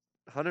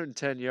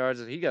 110 yards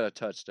and he got a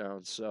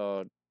touchdown.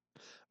 So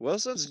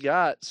Wilson's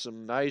got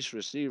some nice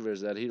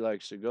receivers that he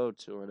likes to go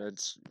to, and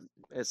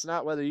it's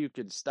not whether you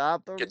can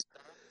stop him.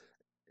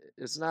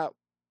 It's not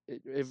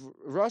if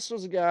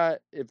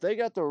they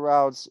got the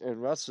routes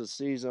and Russell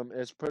sees them,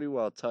 it's pretty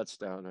well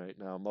touchdown right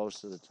now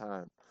most of the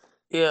time,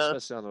 Yeah.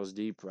 especially on those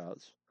deep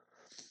routes.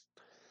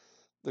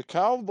 The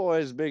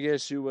Cowboys' big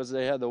issue was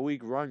they had the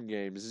weak run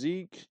game.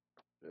 Zeke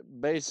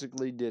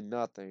basically did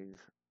nothing.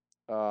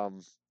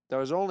 Um, there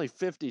was only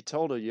 50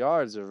 total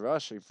yards of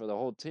rushing for the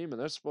whole team,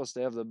 and they're supposed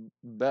to have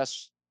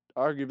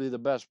arguably the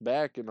best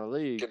back in the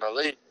league.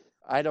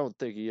 I don't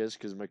think he is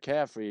because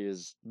McCaffrey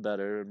is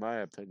better in my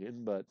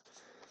opinion, but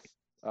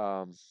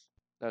um,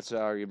 that's an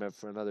argument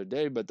for another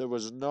day. But there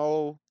was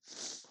no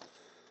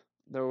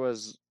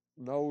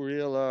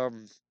real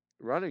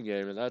running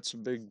game, and that's a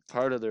big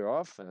part of their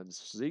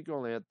offense. Zeke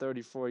only had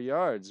 34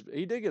 yards.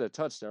 He did get a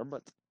touchdown,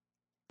 but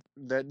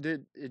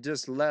it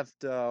just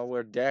left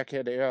where Dak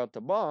had to air out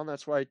the ball, and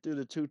that's why he threw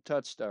the 2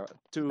 touchdowns.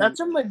 That's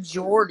a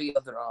majority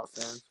of their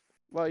offense.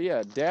 Well,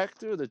 yeah, Dak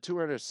threw the 2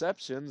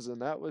 interceptions,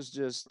 and that was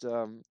just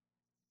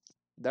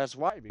that's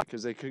why,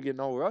 because they could get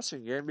no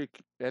rushing game,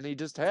 and he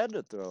just had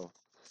to throw.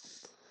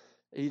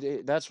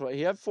 That's why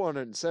he had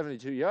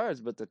 472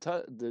 yards, but the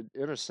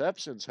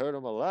interceptions hurt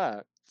him a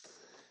lot.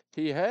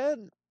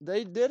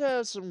 They did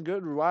have some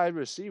good wide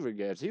receiver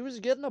games. He was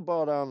getting the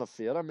ball down the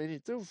field. I mean, he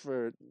threw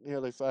for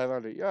nearly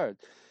 500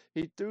 yards.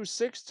 He threw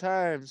 6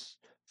 times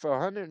for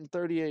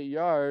 138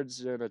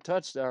 yards and a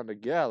touchdown to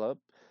Gallup.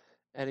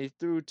 and he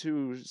threw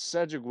to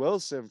Cedric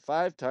Wilson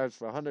 5 times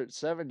for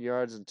 107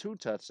 yards and 2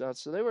 touchdowns.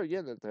 So they were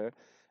getting it there.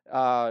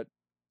 Uh,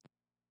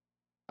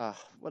 uh,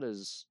 what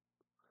is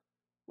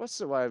what's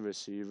the wide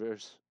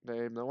receiver's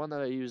name? The one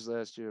that I used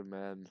last year,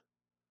 man.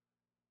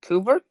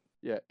 Cooper?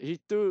 Yeah, he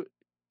threw.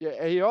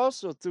 Yeah, he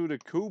also threw to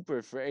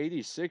Cooper for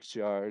 86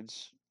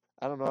 yards.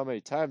 I don't know how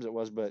many times it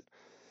was, but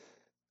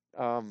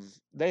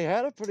they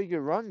had a pretty good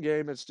run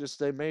game. It's just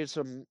they made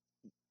some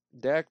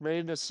Dak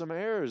made some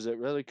errors that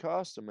really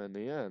cost him in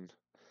the end.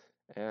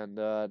 And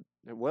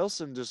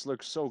Wilson just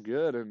looks so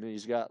good, and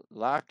he's got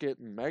Lockett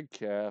and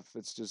Metcalf.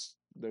 It's just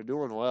they're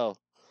doing well.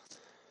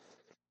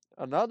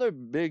 Another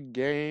big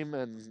game,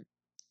 and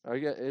I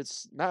guess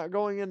it's not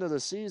going into the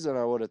season.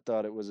 I would have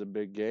thought it was a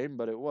big game,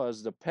 but it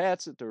was the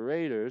Pats at the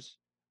Raiders.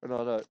 Or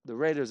no, the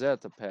Raiders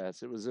at the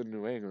Pats. It was in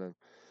New England,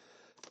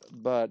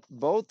 but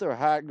both are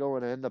hot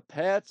going in. The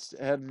Pats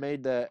had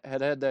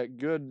that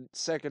good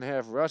second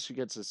half rush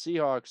against the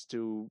Seahawks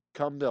to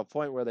come to a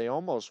point where they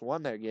almost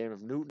won that game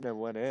if Newton had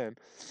went in.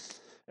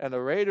 And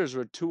the Raiders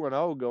were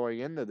 2-0 going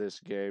into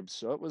this game,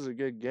 so it was a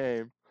good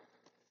game.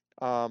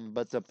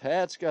 But the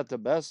Pats got the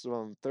best of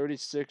them,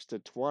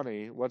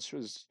 36-20, which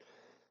was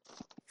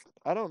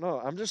I don't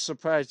know. I'm just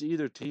surprised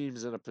either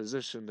team's in a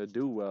position to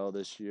do well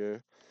this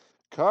year.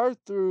 Carr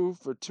threw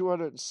for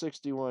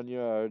 261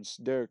 yards,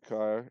 Derek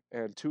Carr,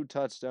 and 2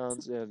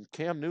 touchdowns, and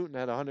Cam Newton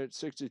had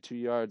 162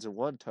 yards and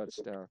 1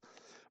 touchdown.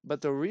 But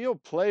the real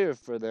player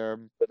for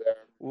them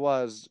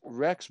was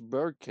Rex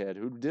Burkhead,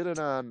 who did it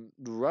on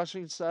the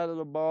rushing side of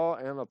the ball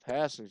and the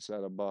passing side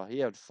of the ball. He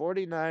had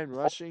 49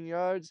 rushing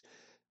yards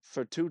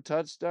for 2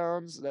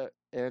 touchdowns,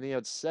 and he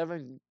had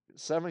seven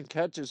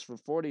catches for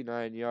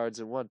 49 yards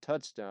and 1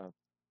 touchdown.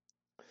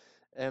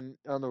 And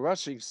on the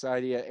rushing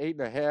side, he had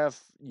 8.5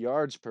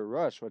 yards per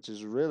rush, which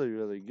is really,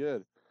 really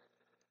good.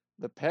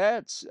 The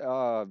Pats,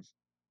 there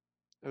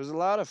was a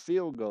lot of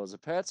field goals. The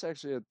Pats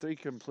actually had 3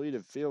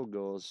 completed field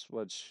goals,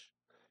 which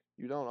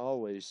you don't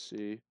always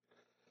see.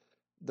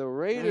 The Mm.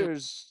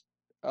 Raiders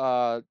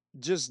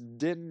just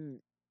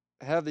didn't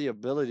have the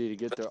ability to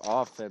get their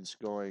offense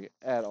going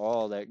at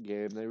all that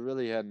game. They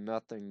really had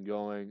nothing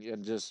going,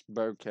 and just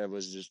Burkhead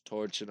was just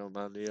torching them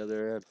on the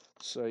other end.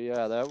 So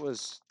yeah, that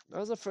was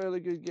a fairly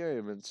good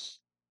game. It's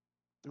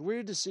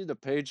weird to see the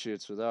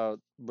Patriots without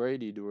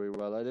Brady doing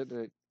well. I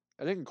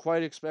didn't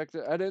quite expect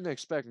it. I didn't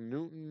expect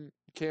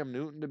Cam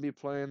Newton to be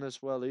playing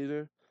this well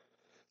either.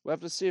 We'll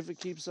have to see if it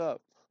keeps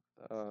up.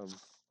 Um,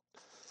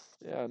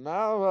 yeah,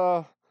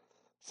 now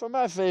for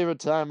my favorite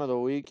time of the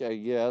week, I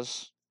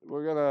guess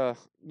we're gonna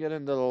get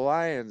into the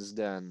Lions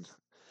Den.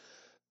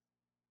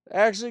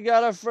 Actually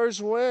got our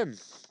first win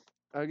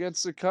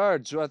against the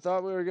Cards, who I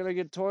thought we were gonna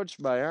get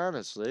torched by,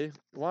 honestly.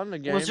 Won the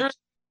Was game. there a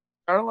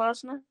star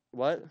last night?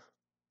 What?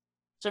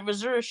 So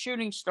was there a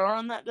shooting star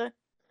on that day?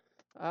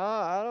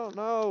 I don't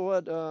know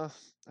what.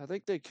 I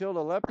think they killed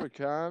a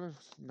leprechaun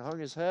and hung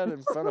his head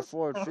in front of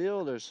Ford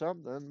Field or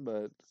something.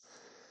 But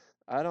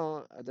I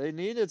don't. They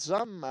needed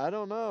something. I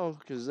don't know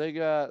because they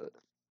got.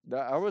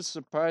 I was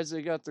surprised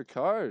they got the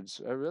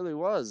Cards. I really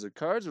was. The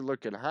Cards are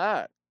looking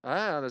hot.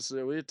 I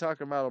honestly, we were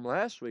talking about them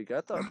last week.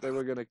 I thought they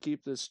were going to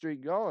keep this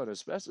streak going,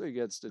 especially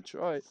against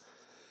Detroit.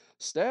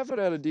 Stafford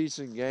had a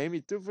decent game. He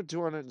threw for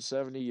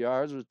 270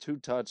 yards with 2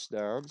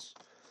 touchdowns.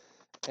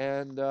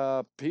 And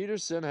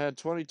Peterson had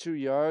 22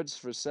 yards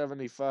for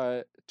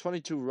 75,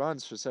 22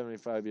 runs for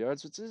 75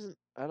 yards, which isn't,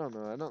 I don't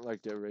know, I don't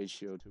like that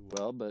ratio too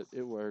well, but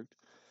it worked.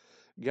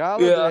 Yeah.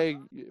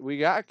 Galladay, we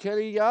got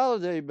Kenny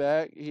Galladay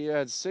back. He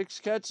had 6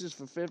 catches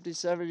for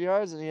 57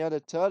 yards, and he had a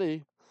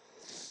tutty.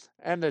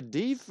 And the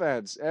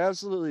defense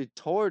absolutely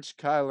torched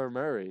Kyler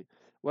Murray,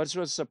 which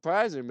was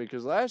surprising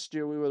because last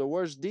year we were the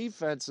worst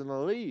defense in the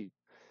league.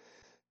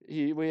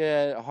 We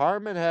had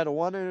Harmon had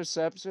 1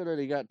 interception and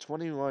he got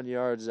 21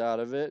 yards out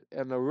of it.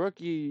 And the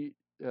rookie,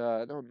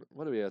 I don't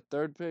what do we have?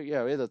 Third pick?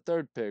 Yeah, we had the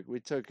third pick. We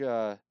took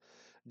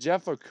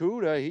Jeff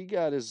Okuda. He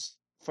got his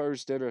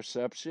first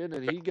interception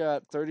and he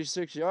got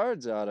 36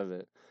 yards out of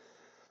it.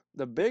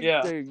 The big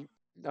Yeah. thing,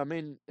 I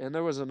mean, and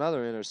there was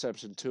another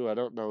interception too. I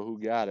don't know who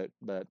got it,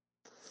 but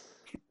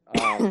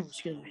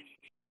Excuse me.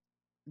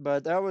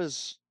 but that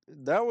was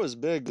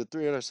big. The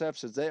 3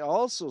 interceptions. They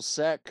also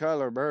sacked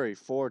Kyler Murray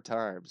 4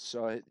 times,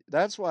 so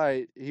that's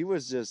why he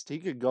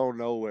could go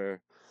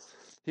nowhere.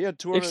 He had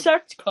 200.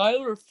 Except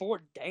Kyler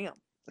Ford. Damn.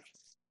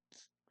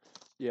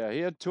 Yeah, he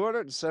had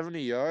 270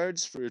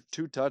 yards for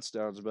 2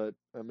 touchdowns, but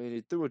I mean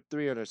he threw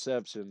 3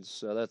 interceptions,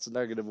 so that's a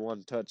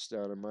 -1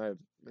 touchdown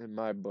in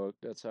my book.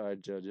 That's how I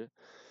judge it.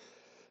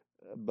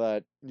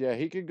 But yeah,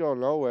 he could go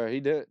nowhere. He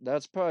did.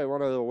 That's probably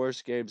one of the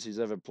worst games he's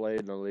ever played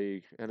in the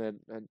league, and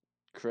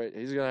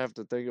he's gonna have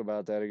to think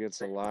about that against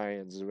the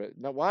Lions. But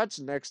now watch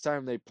next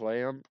time they play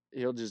him,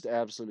 he'll just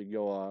absolutely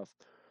go off.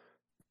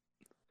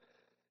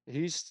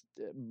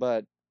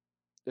 But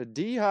the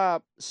D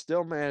Hop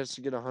still managed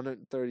to get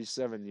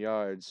 137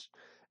 yards,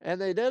 and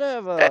they did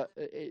have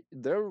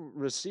their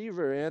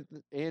receiver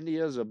Andy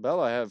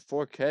Isabella had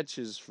 4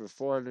 catches for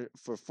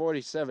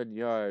 47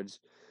 yards,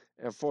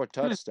 and 4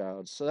 Hmm.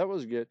 touchdowns. So that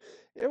was good.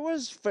 It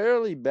was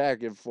fairly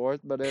back and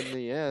forth, but in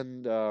the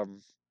end,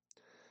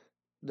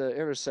 the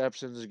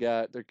interceptions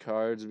got the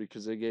cards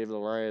because they gave the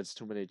Lions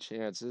too many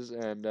chances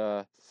and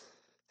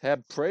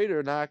had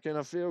Prater knocking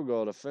a field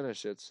goal to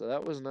finish it. So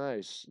that was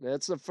nice.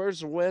 That's the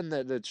first win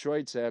that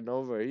Detroit's had in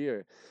over a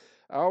year.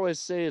 I always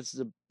say it's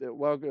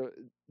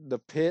the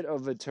pit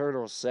of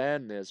eternal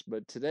sadness,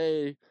 but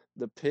today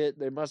the pit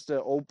they must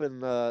have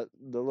opened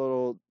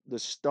the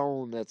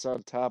stone that's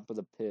on top of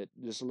the pit,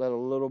 just let a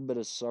little bit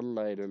of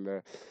sunlight in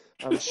there.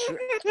 I'm sure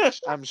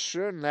I'm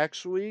sure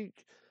next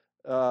week,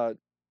 uh,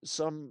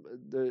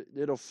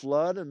 it'll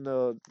flood and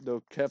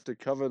they'll have to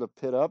cover the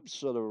pit up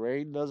so the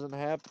rain doesn't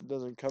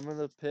come in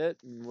the pit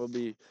and we'll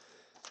be.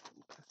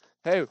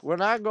 Hey, we're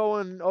not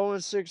going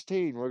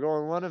 0-16. We're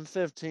going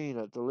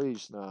 1-15 at the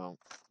least now,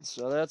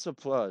 so that's a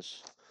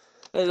plus.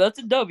 Hey, that's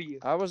a W.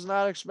 I was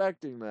not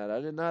expecting that. I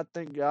did not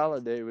think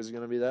Galladay was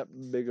going to be that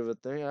big of a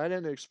thing. I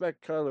didn't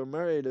expect Kyler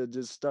Murray to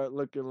just start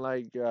looking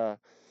like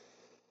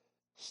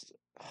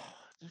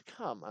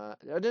come on.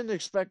 I didn't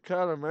expect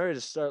Kyler Murray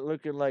to start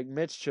looking like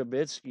Mitch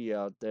Trubisky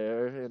out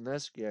there in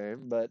this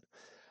game, but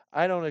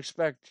I don't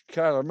expect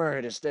Kyler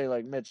Murray to stay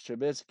like Mitch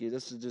Trubisky.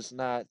 This is just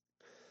not.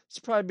 It's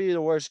probably be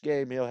the worst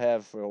game he'll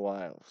have for a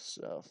while.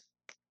 So,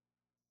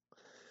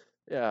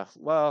 yeah.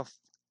 Well,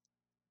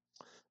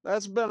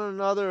 that's been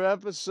another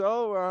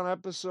episode. We're on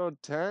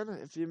episode 10.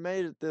 If you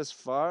made it this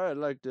far, I'd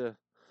like to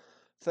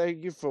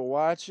thank you for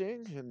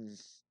watching. And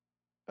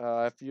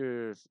if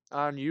you're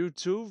on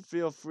YouTube,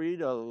 feel free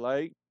to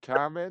like,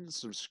 comment,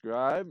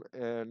 subscribe.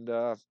 And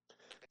if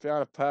you're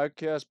on a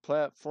podcast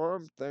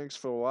platform, thanks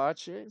for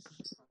watching.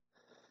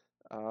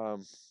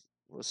 Um,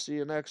 we'll see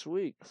you next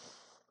week.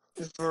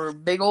 For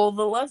big old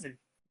 11.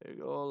 There you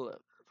go.